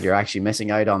 and that you're actually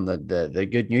missing out on the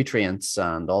good nutrients.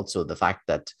 And also the fact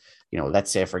that,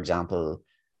 let's say, for example,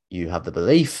 you have the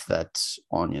belief that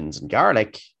onions and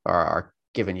garlic are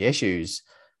giving you issues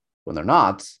when they're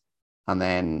not. And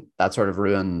then that sort of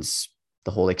ruins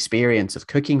the whole experience of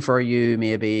cooking for you,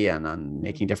 maybe, and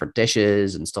making different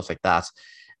dishes and stuff like that.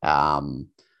 So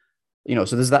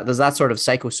there's that sort of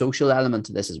psychosocial element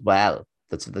to this as well.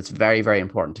 That's very, very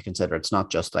important to consider. It's not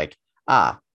just like,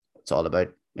 it's all about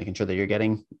making sure that you're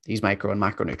getting these micro and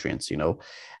macronutrients,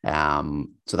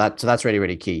 so that's really,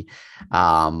 really key.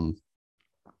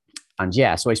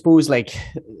 So I suppose,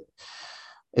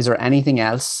 is there anything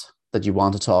else that you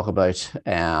want to talk about,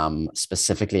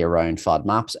 specifically around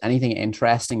FODMAPs? Anything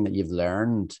interesting that you've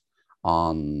learned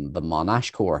on the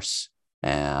Monash course,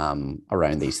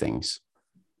 around these things?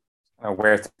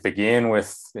 Where to begin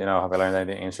with, have I learned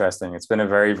anything interesting? It's been a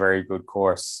very, very good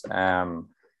course.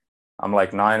 I'm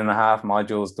like 9.5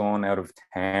 modules done out of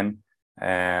 10.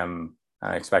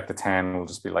 I expect the 10 will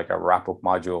just be like a wrap up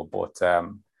module, but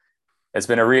it's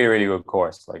been a really, really good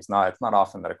course. Like it's not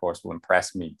often that a course will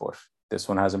impress me, but this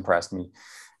one has impressed me.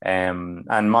 And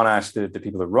Monash, the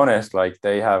people that run it, like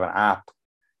they have an app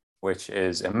which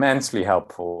is immensely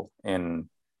helpful in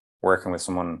working with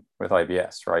someone with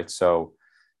IBS, right? So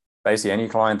basically any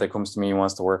client that comes to me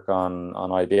wants to work on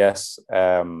IBS,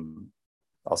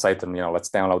 I'll say to them, let's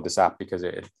download this app because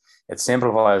it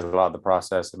simplifies a lot of the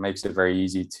process. It makes it very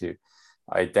easy to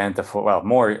identify,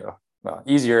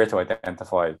 easier to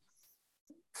identify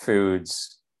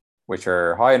foods which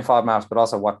are high in FODMAPs, but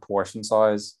also what portion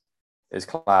size is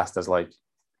classed as like,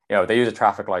 they use a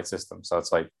traffic light system. So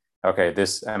it's like, okay,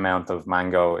 this amount of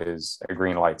mango is a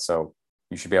green light. So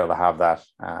you should be able to have that,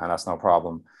 and that's no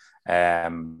problem.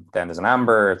 Then there's an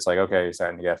amber. It's like, okay, you're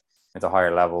starting to get into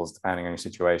higher levels, depending on your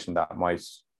situation, that might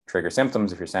trigger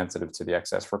symptoms if you're sensitive to the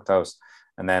excess fructose.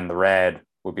 And then the red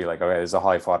would be like, okay, there's a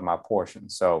high FODMAP portion.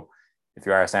 So if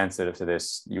you are sensitive to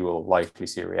this, you will likely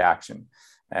see a reaction.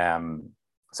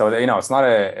 So it's not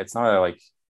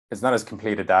as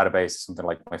complete a database as something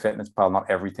like MyFitnessPal. Not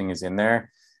everything is in there,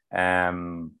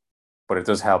 but it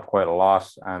does help quite a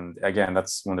lot. And again,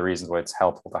 that's one of the reasons why it's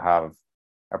helpful to have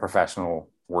a professional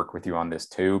work with you on this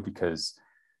too, because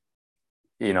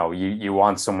you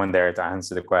want someone there to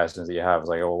answer the questions that you have. It's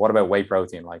like, oh, what about whey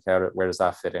protein? Like, where does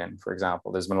that fit in? For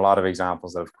example, there's been a lot of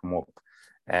examples that have come up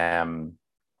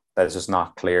that's just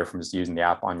not clear from just using the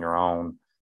app on your own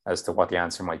as to what the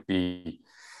answer might be.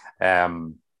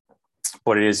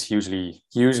 But it is hugely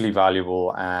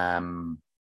valuable, and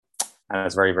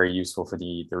it's very, very useful for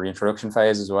the reintroduction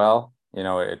phase as well.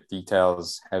 It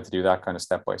details how to do that kind of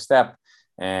step by step,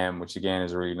 which again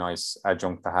is a really nice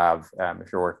adjunct to have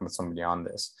if you're working with somebody on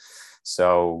this.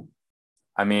 So,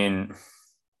 I mean,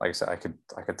 like I said,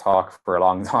 I could talk for a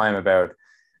long time about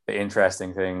the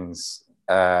interesting things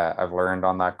I've learned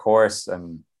on that course,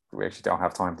 and we actually don't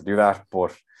have time to do that.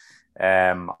 But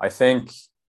I think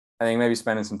maybe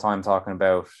spending some time talking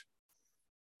about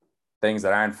things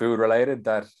that aren't food related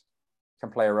that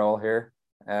can play a role here.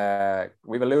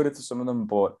 We've alluded to some of them,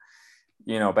 but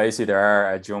basically there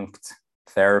are adjunct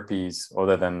therapies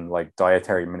other than like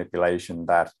dietary manipulation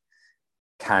that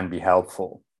can be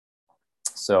helpful.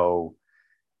 So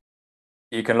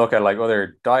you can look at like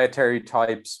other dietary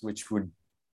types, which would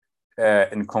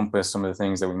encompass some of the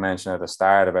things that we mentioned at the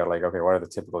start about like, okay, what are the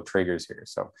typical triggers here?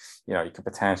 So, you could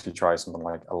potentially try something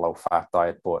like a low fat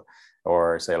diet,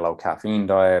 or say a low caffeine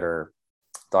diet, or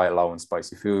diet low in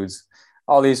spicy foods,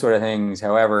 all these sort of things.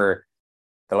 However,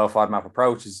 the low FODMAP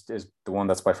approach is the one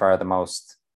that's by far the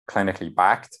most clinically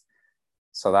backed.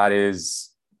 So that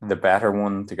is the better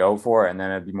one to go for. And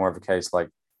then it'd be more of a case like,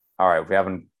 all right, if we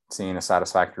haven't seen a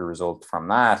satisfactory result from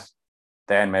that,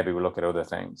 then maybe we look at other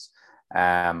things.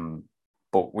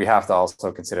 But we have to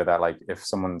also consider that like if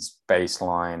someone's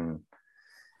baseline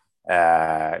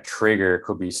trigger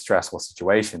could be stressful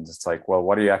situations, it's like, well,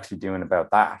 what are you actually doing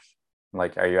about that?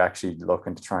 Like, are you actually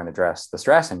looking to try and address the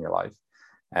stress in your life?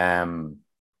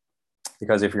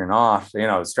 Because if you're not,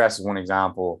 stress is one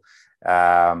example.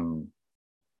 Your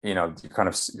kind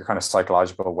of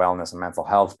psychological wellness and mental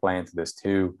health play into this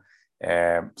too.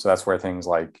 So that's where things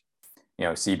like,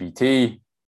 CBT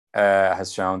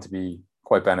has shown to be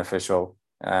quite beneficial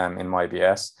in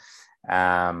MyBS.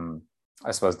 I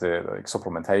suppose the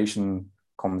supplementation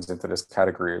comes into this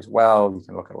category as well. You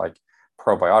can look at like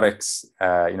probiotics.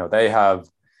 They have,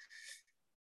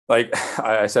 like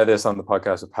I said this on the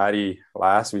podcast with Patty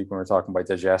last week when we were talking about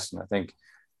digestion. I think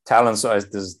telling, so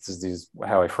this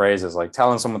how I phrase it, is like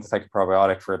telling someone to take a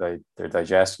probiotic for their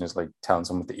digestion is like telling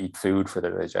someone to eat food for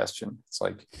their digestion. It's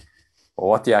like, well,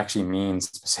 what do you actually mean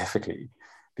specifically?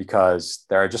 Because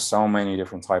there are just so many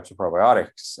different types of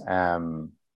probiotics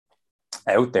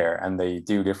out there, and they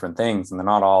do different things, and they're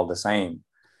not all the same.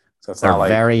 So they're not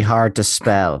very hard to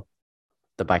spell.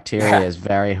 The bacteria is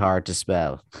very hard to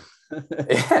spell.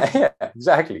 yeah,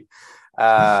 exactly.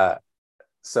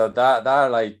 So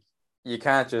that like, you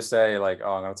can't just say like,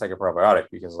 oh, I'm going to take a probiotic,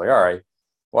 because like, all right,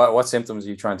 what symptoms are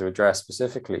you trying to address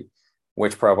specifically?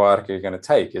 Which probiotic are you going to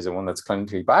take? Is it one that's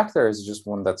clinically backed, or is it just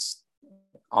one that's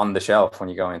on the shelf when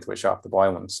you go into a shop to buy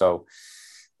one? So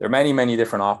there are many, many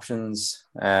different options.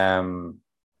 And,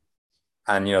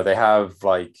 they have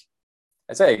like,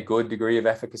 I'd say a good degree of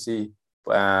efficacy,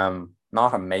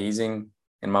 not amazing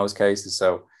in most cases.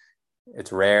 So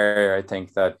it's rare, I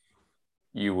think, that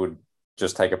you would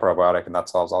just take a probiotic and that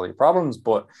solves all your problems,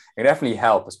 but it definitely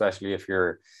help, especially if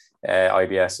your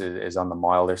IBS is on the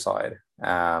milder side.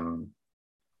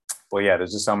 But yeah,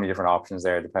 there's just so many different options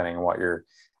there depending on what you're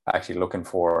actually looking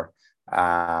for.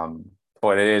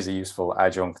 But it is a useful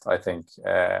adjunct, I think.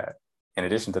 In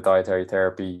addition to dietary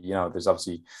therapy, there's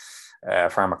obviously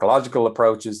pharmacological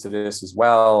approaches to this as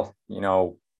well.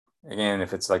 Again,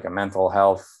 if it's like a mental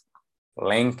health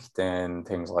link, then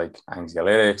things like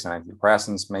anxiolytics and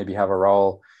antidepressants maybe have a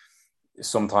role.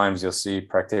 Sometimes you'll see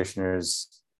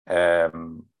practitioners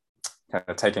kind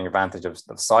of taking advantage of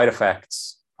the side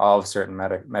effects of certain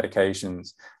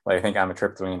medications. Like I think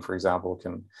amitriptyline, for example,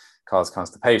 can cause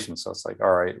constipation. So it's like,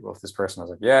 all right, well, if this person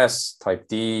has yes, type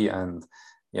D, and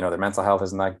their mental health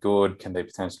isn't that good, can they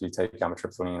potentially take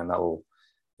amitriptyline and that will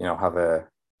have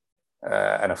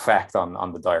an effect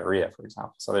on the diarrhea, for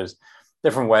example. So there's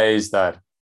different ways that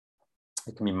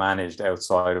it can be managed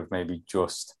outside of maybe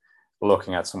just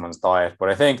looking at someone's diet. But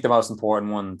I think the most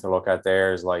important one to look at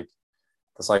there is like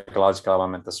the psychological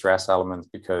element, the stress element,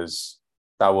 because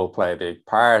that will play a big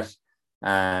part.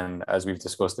 And as we've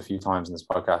discussed a few times in this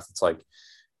podcast, it's like,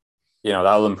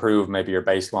 that'll improve maybe your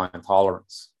baseline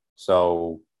tolerance.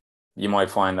 So you might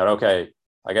find that, okay,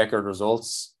 I get good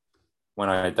results when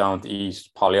I don't eat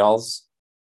polyols.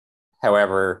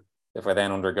 However, if I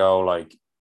then undergo like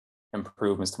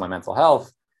improvements to my mental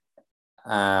health,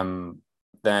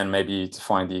 then maybe to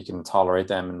find that you can tolerate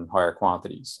them in higher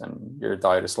quantities and your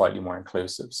diet is slightly more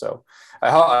inclusive. So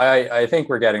I think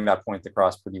we're getting that point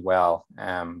across pretty well.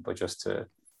 But just to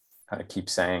kind of keep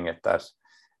saying it, that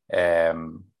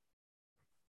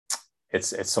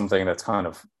it's something that's kind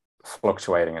of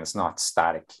fluctuating and it's not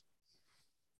static.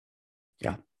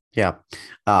 Yeah.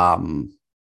 Outside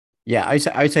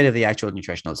of the actual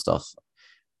nutritional stuff,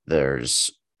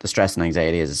 there's the stress and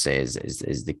anxiety, as I say,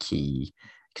 is the key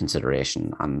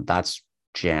consideration, and that's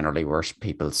generally where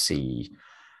people see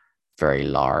very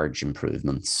large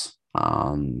improvements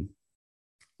in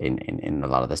a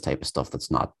lot of this type of stuff that's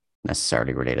not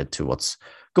necessarily related to what's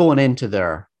going into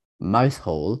their mouth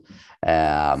hole.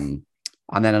 And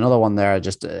then another one there,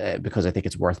 just because I think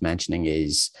it's worth mentioning,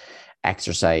 is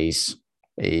exercise.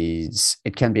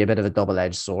 It can be a bit of a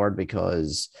double-edged sword,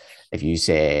 because if you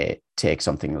say take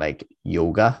something like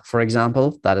yoga, for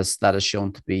example, that is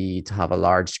shown to have a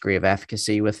large degree of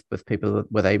efficacy with people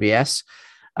with ABS.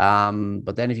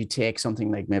 But then if you take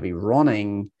something like maybe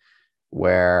running,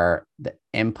 where the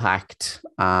impact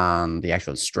and the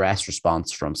actual stress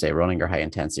response from, say, running or high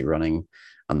intensity running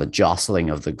and the jostling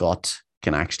of the gut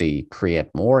can actually create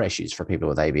more issues for people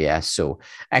with ABS. So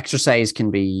exercise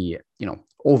can be,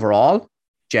 overall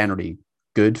generally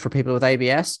good for people with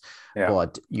ABS,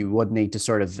 but you would need to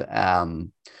sort of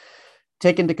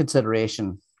take into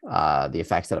consideration the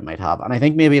effects that it might have. And I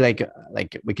think maybe like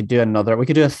we could do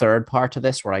a third part to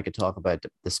this, where I could talk about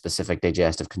the specific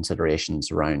digestive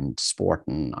considerations around sport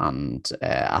and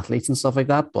athletes and stuff like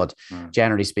that. But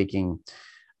generally speaking,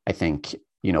 I think,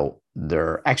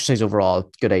 their exercise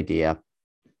overall, good idea.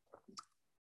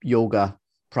 Yoga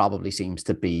Pilates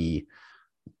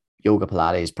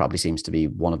probably seems to be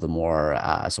one of the more,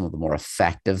 some of the more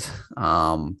effective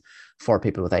for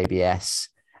people with ABS,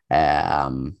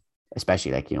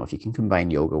 especially if you can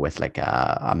combine yoga with like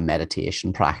a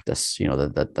meditation practice,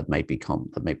 that might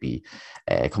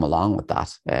come along with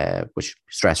that, which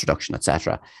stress reduction,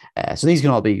 etc. So these can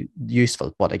all be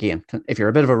useful. But again, if you're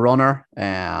a bit of a runner,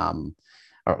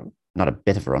 or not a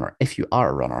bit of a runner, if you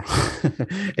are a runner,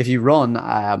 if you run,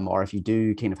 or if you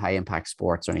do kind of high impact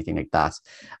sports or anything like that,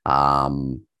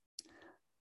 and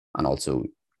also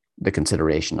the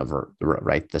consideration of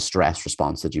the stress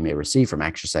response that you may receive from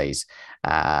exercise,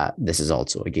 this is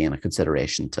also again a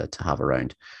consideration to have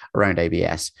around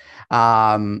ABS.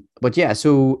 But yeah,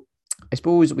 so I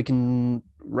suppose we can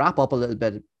wrap up a little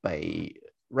bit by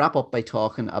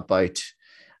talking about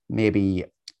maybe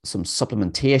some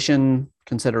supplementation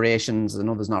considerations. I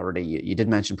know there's not really, you did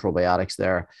mention probiotics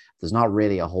there. There's not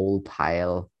really a whole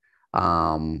pile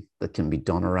that can be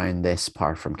done around this,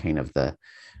 apart from kind of the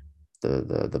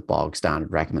bog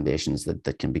standard recommendations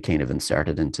that can be kind of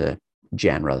inserted into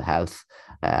general health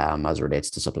as it relates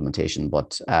to supplementation.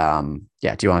 But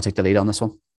do you want to take the lead on this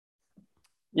one?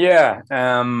 Yeah.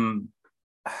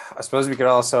 I suppose we could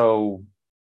also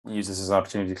use this as an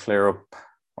opportunity to clear up,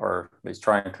 or at least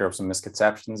try and clear up some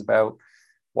misconceptions about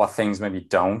what things maybe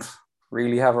don't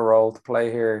really have a role to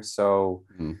play here. So,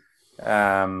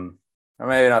 or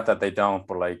maybe not that they don't,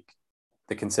 but like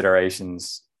the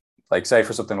considerations, like say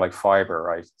for something like fiber,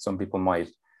 right? Some people might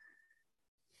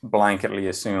blanketly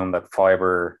assume that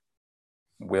fiber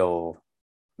will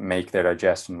make their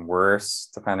digestion worse,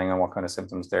 depending on what kind of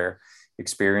symptoms they're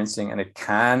experiencing. And it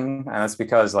can, and that's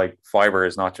because like fiber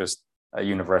is not just a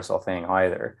universal thing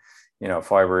either.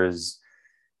 Fiber is,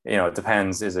 it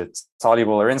depends, is it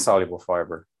soluble or insoluble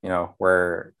fiber?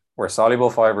 Where where soluble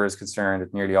fiber is concerned,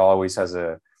 it nearly always has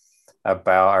a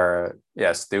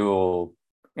stool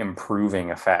improving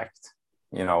effect.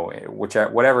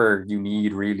 Whatever you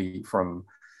need really from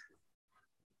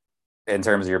in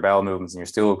terms of your bowel movements and your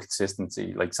stool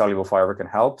consistency, like soluble fiber can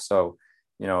help. So,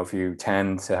 if you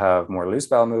tend to have more loose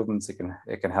bowel movements,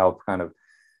 it can help kind of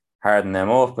harden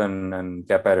them up and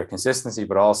get better consistency.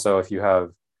 But also if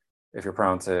you're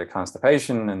prone to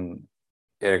constipation, and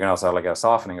it can also have like a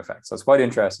softening effect. So it's quite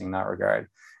interesting in that regard.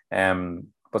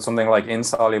 But something like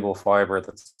insoluble fiber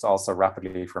that's also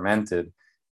rapidly fermented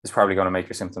is probably going to make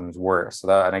your symptoms worse. So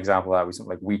an example of that would be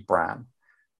something like wheat bran.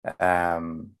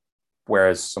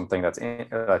 Whereas something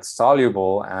that's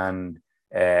soluble and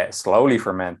slowly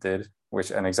fermented, which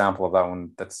an example of that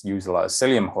one that's used a lot is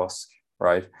psyllium husk,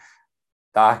 right?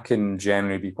 That can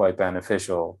generally be quite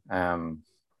beneficial. And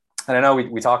I know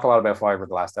we talked a lot about fiber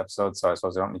the last episode, so I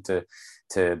suppose I don't need to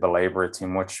belabor it too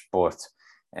much, but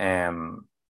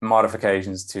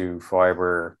modifications to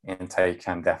fiber intake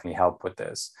can definitely help with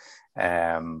this.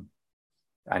 And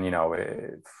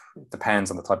it depends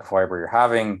on the type of fiber you're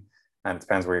having, and it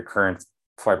depends where your current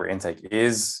fiber intake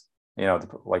is,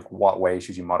 like what way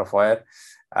should you modify it.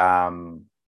 One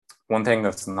thing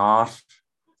that's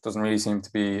doesn't really seem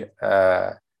to be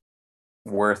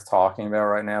worth talking about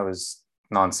right now is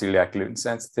non-celiac gluten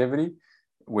sensitivity,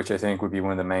 which I think would be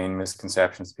one of the main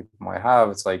misconceptions people might have.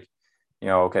 It's like,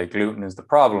 okay, gluten is the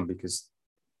problem because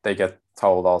they get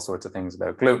told all sorts of things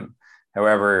about gluten.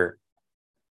 However,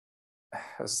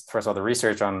 first of all, the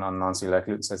research on non-celiac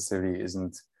gluten sensitivity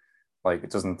it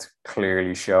doesn't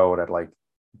clearly show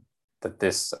that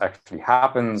this actually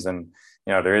happens. And,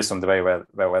 there is some debate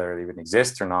about whether it even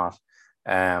exists or not.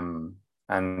 And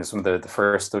some of the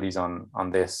first studies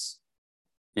on this,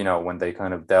 when they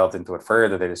kind of delved into it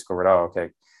further, they discovered, okay,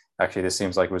 actually this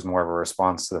seems like it was more of a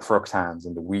response to the fructans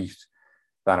in the wheat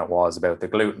than it was about the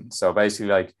gluten. So basically,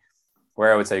 like,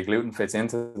 where I would say gluten fits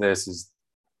into this is,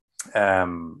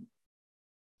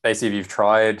 basically if you've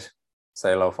tried,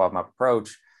 say, a low FODMAP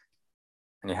approach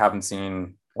and you haven't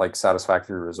seen like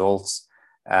satisfactory results,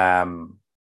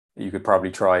 you could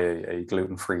probably try a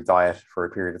gluten-free diet for a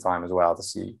period of time as well to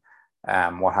see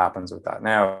what happens with that.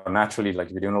 Now, naturally, like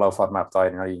if you're doing a low FODMAP diet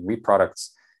and you're not eating wheat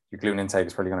products, your gluten intake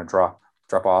is probably going to drop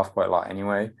off quite a lot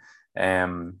anyway.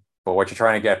 But what you're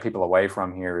trying to get people away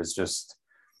from here is just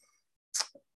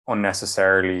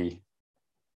unnecessarily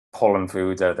pulling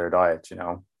foods out of their diet,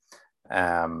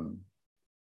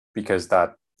 because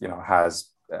that, has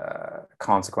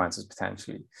consequences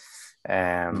potentially.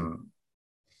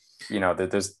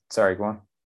 Sorry, go on.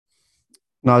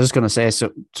 No, I was just going to say,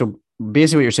 so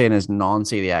basically what you're saying is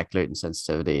non-celiac gluten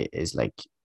sensitivity is like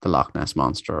the Loch Ness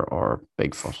Monster or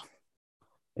Bigfoot.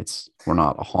 We're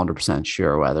not 100%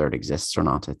 sure whether it exists or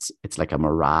not. It's like a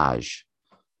mirage.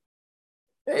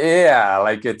 Yeah,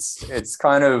 like it's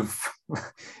kind of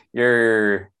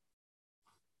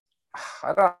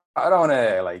I don't want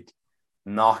to like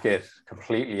knock it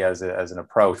completely as an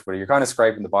approach, but you're kind of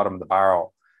scraping the bottom of the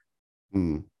barrel.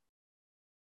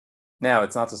 Now,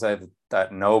 it's not to say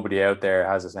that nobody out there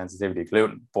has a sensitivity to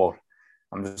gluten, but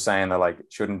I'm just saying that like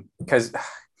it shouldn't, because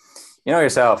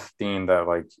yourself, Dean, that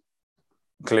like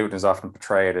gluten is often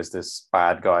portrayed as this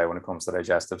bad guy when it comes to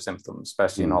digestive symptoms,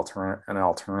 especially in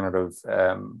alternative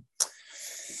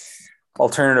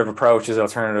approaches,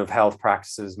 alternative health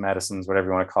practices, medicines, whatever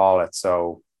you want to call it.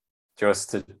 So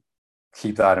just to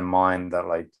keep that in mind, that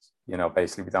like,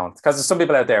 basically we don't, because some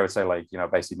people out there would say like,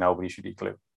 basically nobody should eat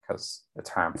gluten because it's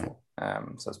harmful.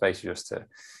 So it's basically just to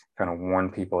kind of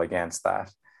warn people against that.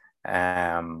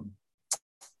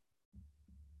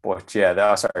 But yeah,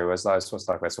 I was supposed to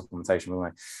talk about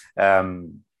supplementation.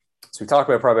 So we talk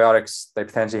about probiotics. They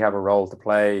potentially have a role to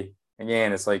play.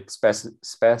 Again, it's like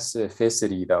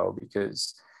specificity though,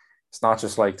 because it's not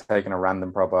just like taking a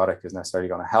random probiotic is necessarily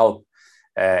going to help.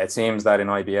 It seems that in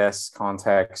IBS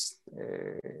context,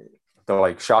 the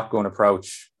like shotgun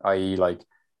approach, i.e. like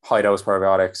high dose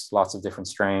probiotics, lots of different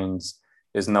strains,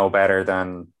 is no better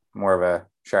than more of a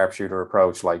sharpshooter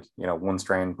approach, like, one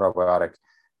strain probiotic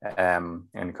and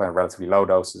kind of relatively low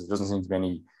doses. There doesn't seem to be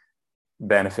any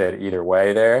benefit either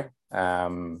way there.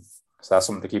 So that's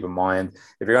something to keep in mind.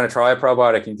 If you're going to try a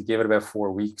probiotic, you need to give it about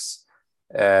 4 weeks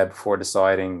before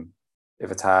deciding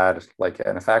if it's had like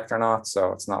an effect or not.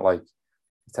 So it's not like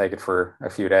you take it for a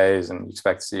few days and you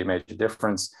expect to see a major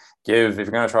difference. If you're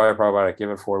going to try a probiotic,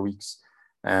 give it 4 weeks,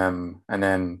 and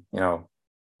then,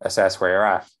 assess where you're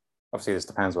at. Obviously, this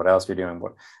depends what else you're doing,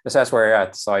 but assess where you're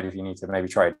at, decide if you need to maybe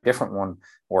try a different one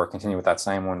or continue with that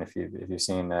same one if you've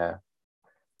seen a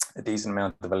decent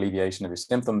amount of alleviation of your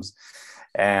symptoms.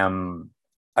 I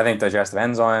think digestive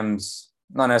enzymes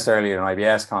not necessarily in an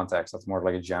IBS context. That's more of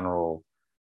like a general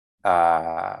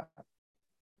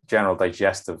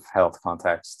digestive health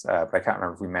context. But I can't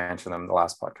remember if we mentioned them in the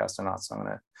last podcast or not, so I'm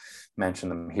going to mention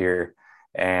them here.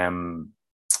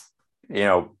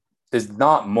 There's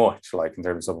not much like in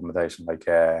terms of supplementation. Like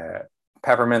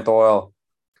peppermint oil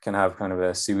can have kind of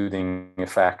a soothing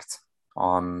effect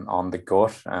on the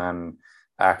gut and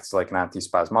acts like an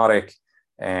antispasmodic.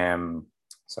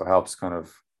 So helps kind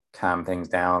of calm things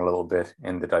down a little bit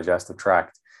in the digestive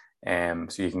tract. So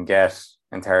you can get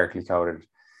enterically coated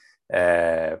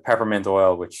peppermint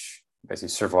oil, which basically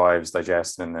survives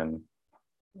digestion and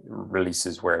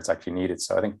releases where it's actually needed.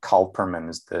 So I think Colpermin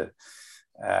is the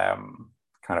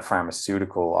kind of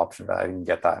pharmaceutical option, but I didn't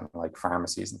get that in like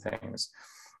pharmacies and things.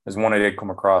 There's one I did come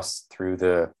across through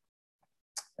through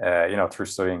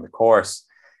studying the course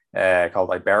called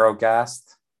Iberogast.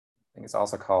 I think it's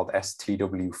also called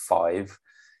STW5,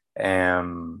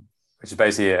 which is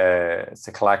basically it's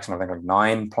a collection of, I think, like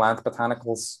 9 plant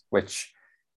botanicals, which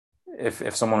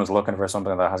if someone was looking for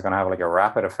something that has going to have like a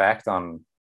rapid effect on,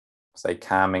 say,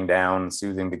 calming down,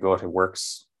 soothing the gut, it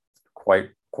works quite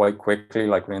quickly,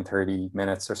 like within 30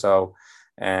 minutes or so,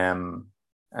 and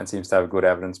seems to have a good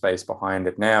evidence base behind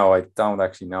it. Now, I don't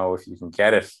actually know if you can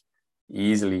get it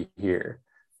easily here.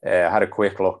 I had a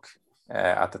quick look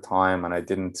at the time, and I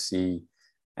didn't see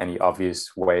any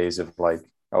obvious ways of like,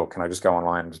 oh, can I just go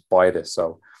online and just buy this?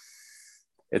 So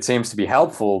it seems to be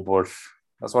helpful, but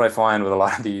that's what I find with a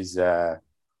lot of these, in a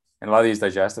lot of these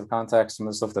digestive contexts, some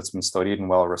of the stuff that's been studied and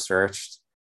well researched,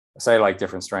 say like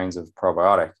different strains of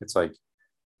probiotic. It's like,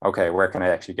 okay, where can I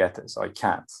actually get this? I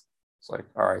can't. It's like,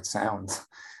 all right, sound.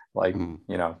 Like,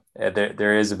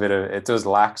 there is a bit of, it does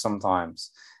lack sometimes.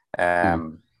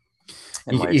 You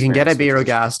can get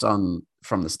Iberogast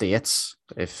from the States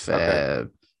if that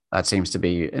seems to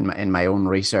be in my own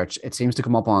research. It seems to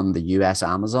come up on the US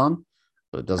Amazon,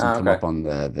 but it doesn't come up on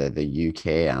the UK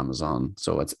Amazon.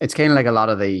 So it's kind of like a lot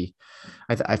of the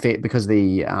I think because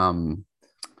the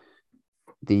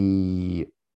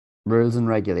rules and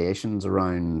regulations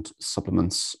around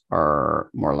supplements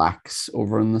are more lax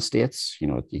over in the States.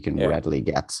 You can readily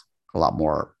get a lot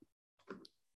more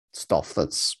stuff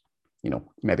that's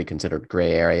maybe considered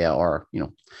gray area, or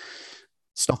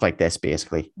stuff like this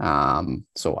basically.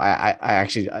 So I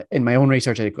actually, in my own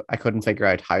research, I couldn't figure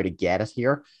out how to get it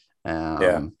here,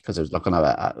 because I was looking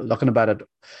about it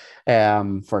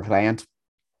for a client,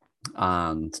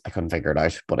 and I couldn't figure it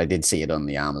out, but I did see it on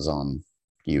the Amazon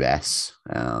US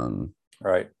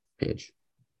page.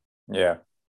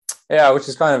 Which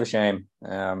is kind of a shame,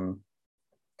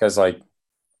 because like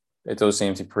it does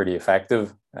seem to be pretty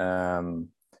effective, but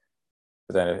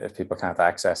then if people can't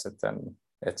access it, then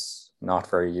it's not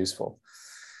very useful.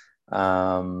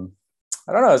 I don't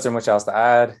know, is there much else to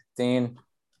add, Dean?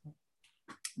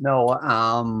 No,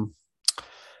 I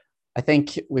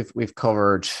think we've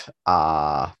covered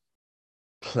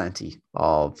plenty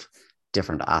of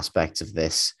different aspects of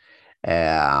this.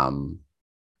 I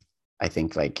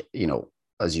think, like,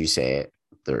 as you say,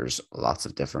 there's lots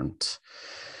of different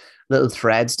little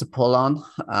threads to pull on.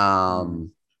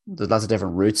 There's lots of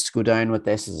different routes to go down with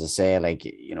this. As I say, like,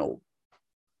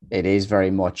 it is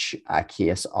very much a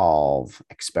case of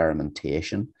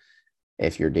experimentation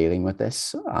if you're dealing with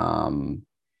this.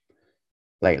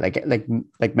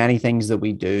 Like many things that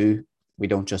we do, we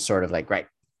don't just sort of like, right,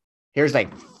 here's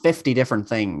like 50 different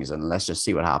things and let's just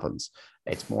see what happens.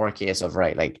 It's more a case of,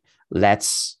 right, like,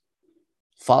 let's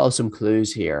follow some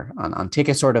clues here and take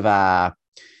a sort of a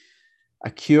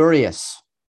curious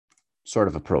sort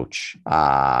of approach,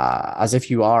 as if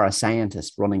you are a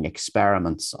scientist running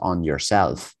experiments on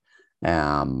yourself.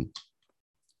 And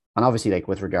obviously, like,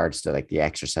 with regards to like the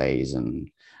exercise and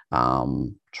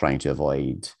trying to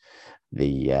avoid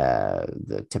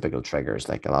the typical triggers,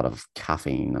 like a lot of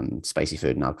caffeine and spicy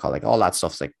food and alcohol, like all that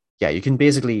stuff's like, you can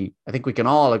basically, I think we can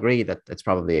all agree that it's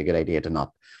probably a good idea to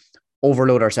not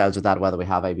overload ourselves with that, whether we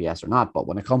have IBS or not. But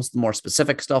when it comes to more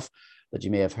specific stuff that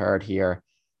you may have heard here,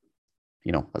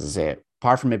 as I say,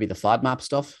 apart from maybe the FODMAP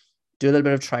stuff, do a little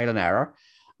bit of trial and error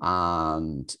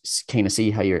and kind of see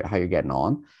how you're getting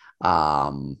on.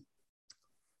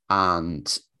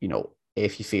 And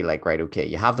if you feel like, right, okay,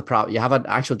 you have you have an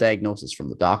actual diagnosis from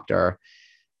the doctor,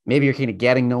 maybe you're kind of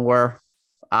getting nowhere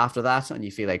after that, and you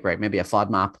feel like, right, maybe a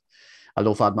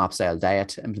low FODMAP style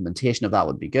diet implementation of that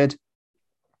would be good.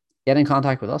 Get in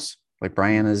contact with us. Like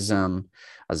Brian is, as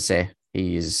I say,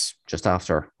 he's just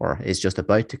after, or is just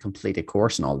about to complete a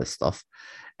course and all this stuff.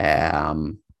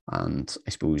 And I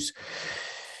suppose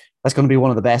that's going to be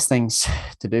one of the best things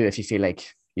to do if you feel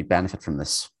like you'd benefit from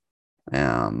this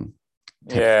type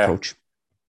of approach.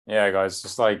 Yeah, guys,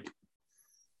 just like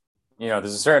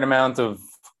there's a certain amount of,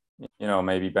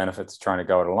 maybe benefits trying to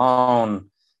go it alone.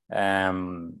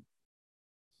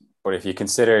 But if you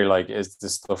consider, like, is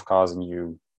this stuff causing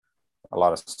you a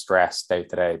lot of stress day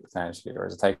to day potentially, or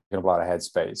is it taking up a lot of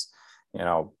headspace?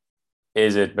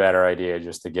 Is it better idea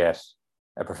just to get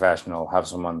a professional, have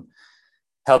someone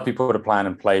help you put a plan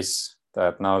in place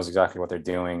that knows exactly what they're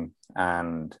doing,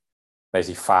 and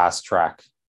basically fast track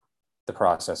the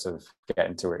process of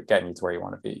getting you to where you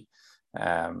want to be.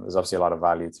 There's obviously a lot of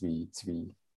value to be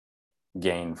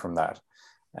gained from that.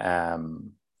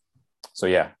 So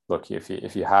yeah, look,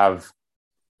 if you have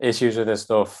issues with this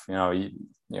stuff,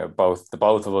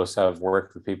 both of us have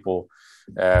worked with people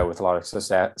with a lot of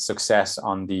success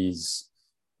on these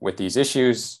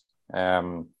issues. I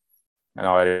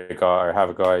know I have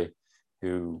a guy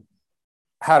who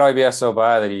had IBS so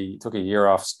bad that he took a year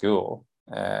off school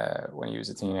when he was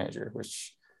a teenager,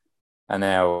 and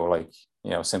now, like,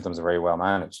 symptoms are very well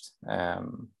managed.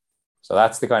 So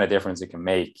that's the kind of difference it can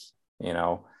make,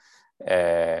 if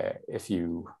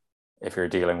you're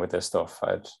dealing with this stuff.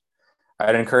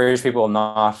 I'd encourage people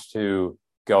not to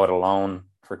go it alone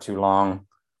for too long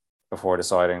before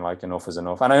deciding, like, enough is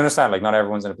enough. And I understand, like, not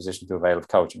everyone's in a position to avail of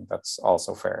coaching. That's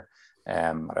also fair.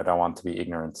 I don't want to be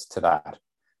ignorant to that.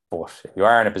 But if you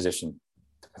are in a position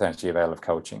to potentially avail of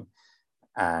coaching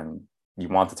and you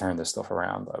want to turn this stuff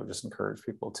around, I would just encourage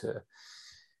people to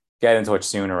get in touch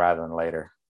sooner rather than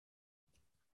later.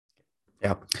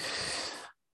 Yeah,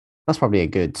 that's probably a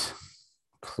good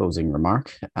closing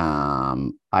remark.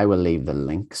 I will leave the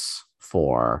links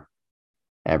for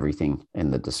everything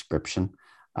in the description.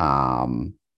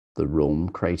 The Rome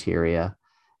criteria,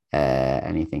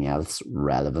 anything else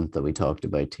relevant that we talked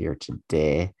about here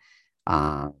today.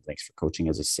 Links for coaching,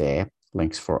 as I say,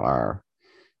 links for our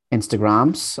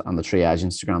Instagrams and the Triage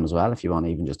Instagram as well, if you want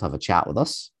to even just have a chat with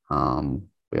us.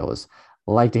 We always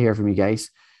like to hear from you guys.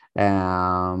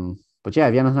 But yeah,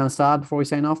 have you anything else to add before we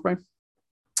sign off, Brian?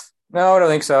 No, I don't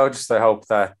think so. Just I hope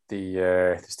that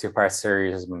this 2-part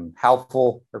series has been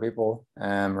helpful for people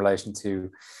in relation to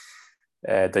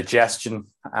digestion.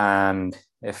 And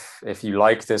if you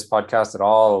like this podcast at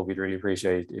all, we'd really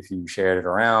appreciate if you shared it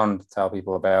around, tell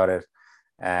people about it.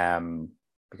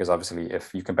 Because obviously,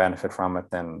 if you can benefit from it,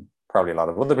 then probably a lot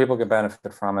of other people can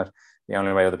benefit from it. The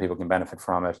only way other people can benefit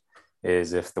from it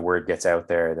is if the word gets out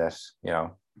there that,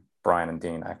 Brian and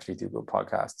Dean actually do good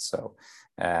podcasts. So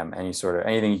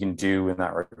anything you can do in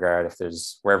that regard, if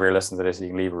there's, wherever you're listening to this, you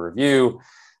can leave a review,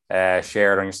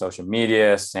 share it on your social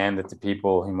media, send it to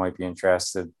people who might be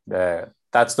interested. That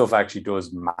stuff actually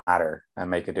does matter and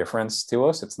make a difference to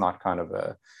us. It's not kind of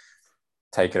a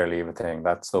take it or leave it thing.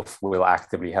 That stuff will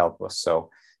actively help us. So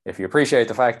if you appreciate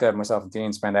the fact that myself and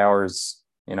Dean spend hours,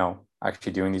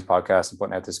 actually doing these podcasts and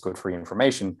putting out this good free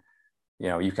information,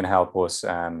 you can help us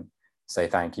and say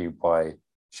thank you by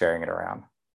sharing it around.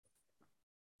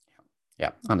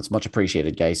 Yeah, and it's much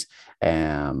appreciated, guys.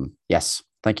 Yes,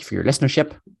 thank you for your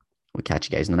listenership. We'll catch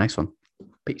you guys in the next one.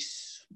 Peace.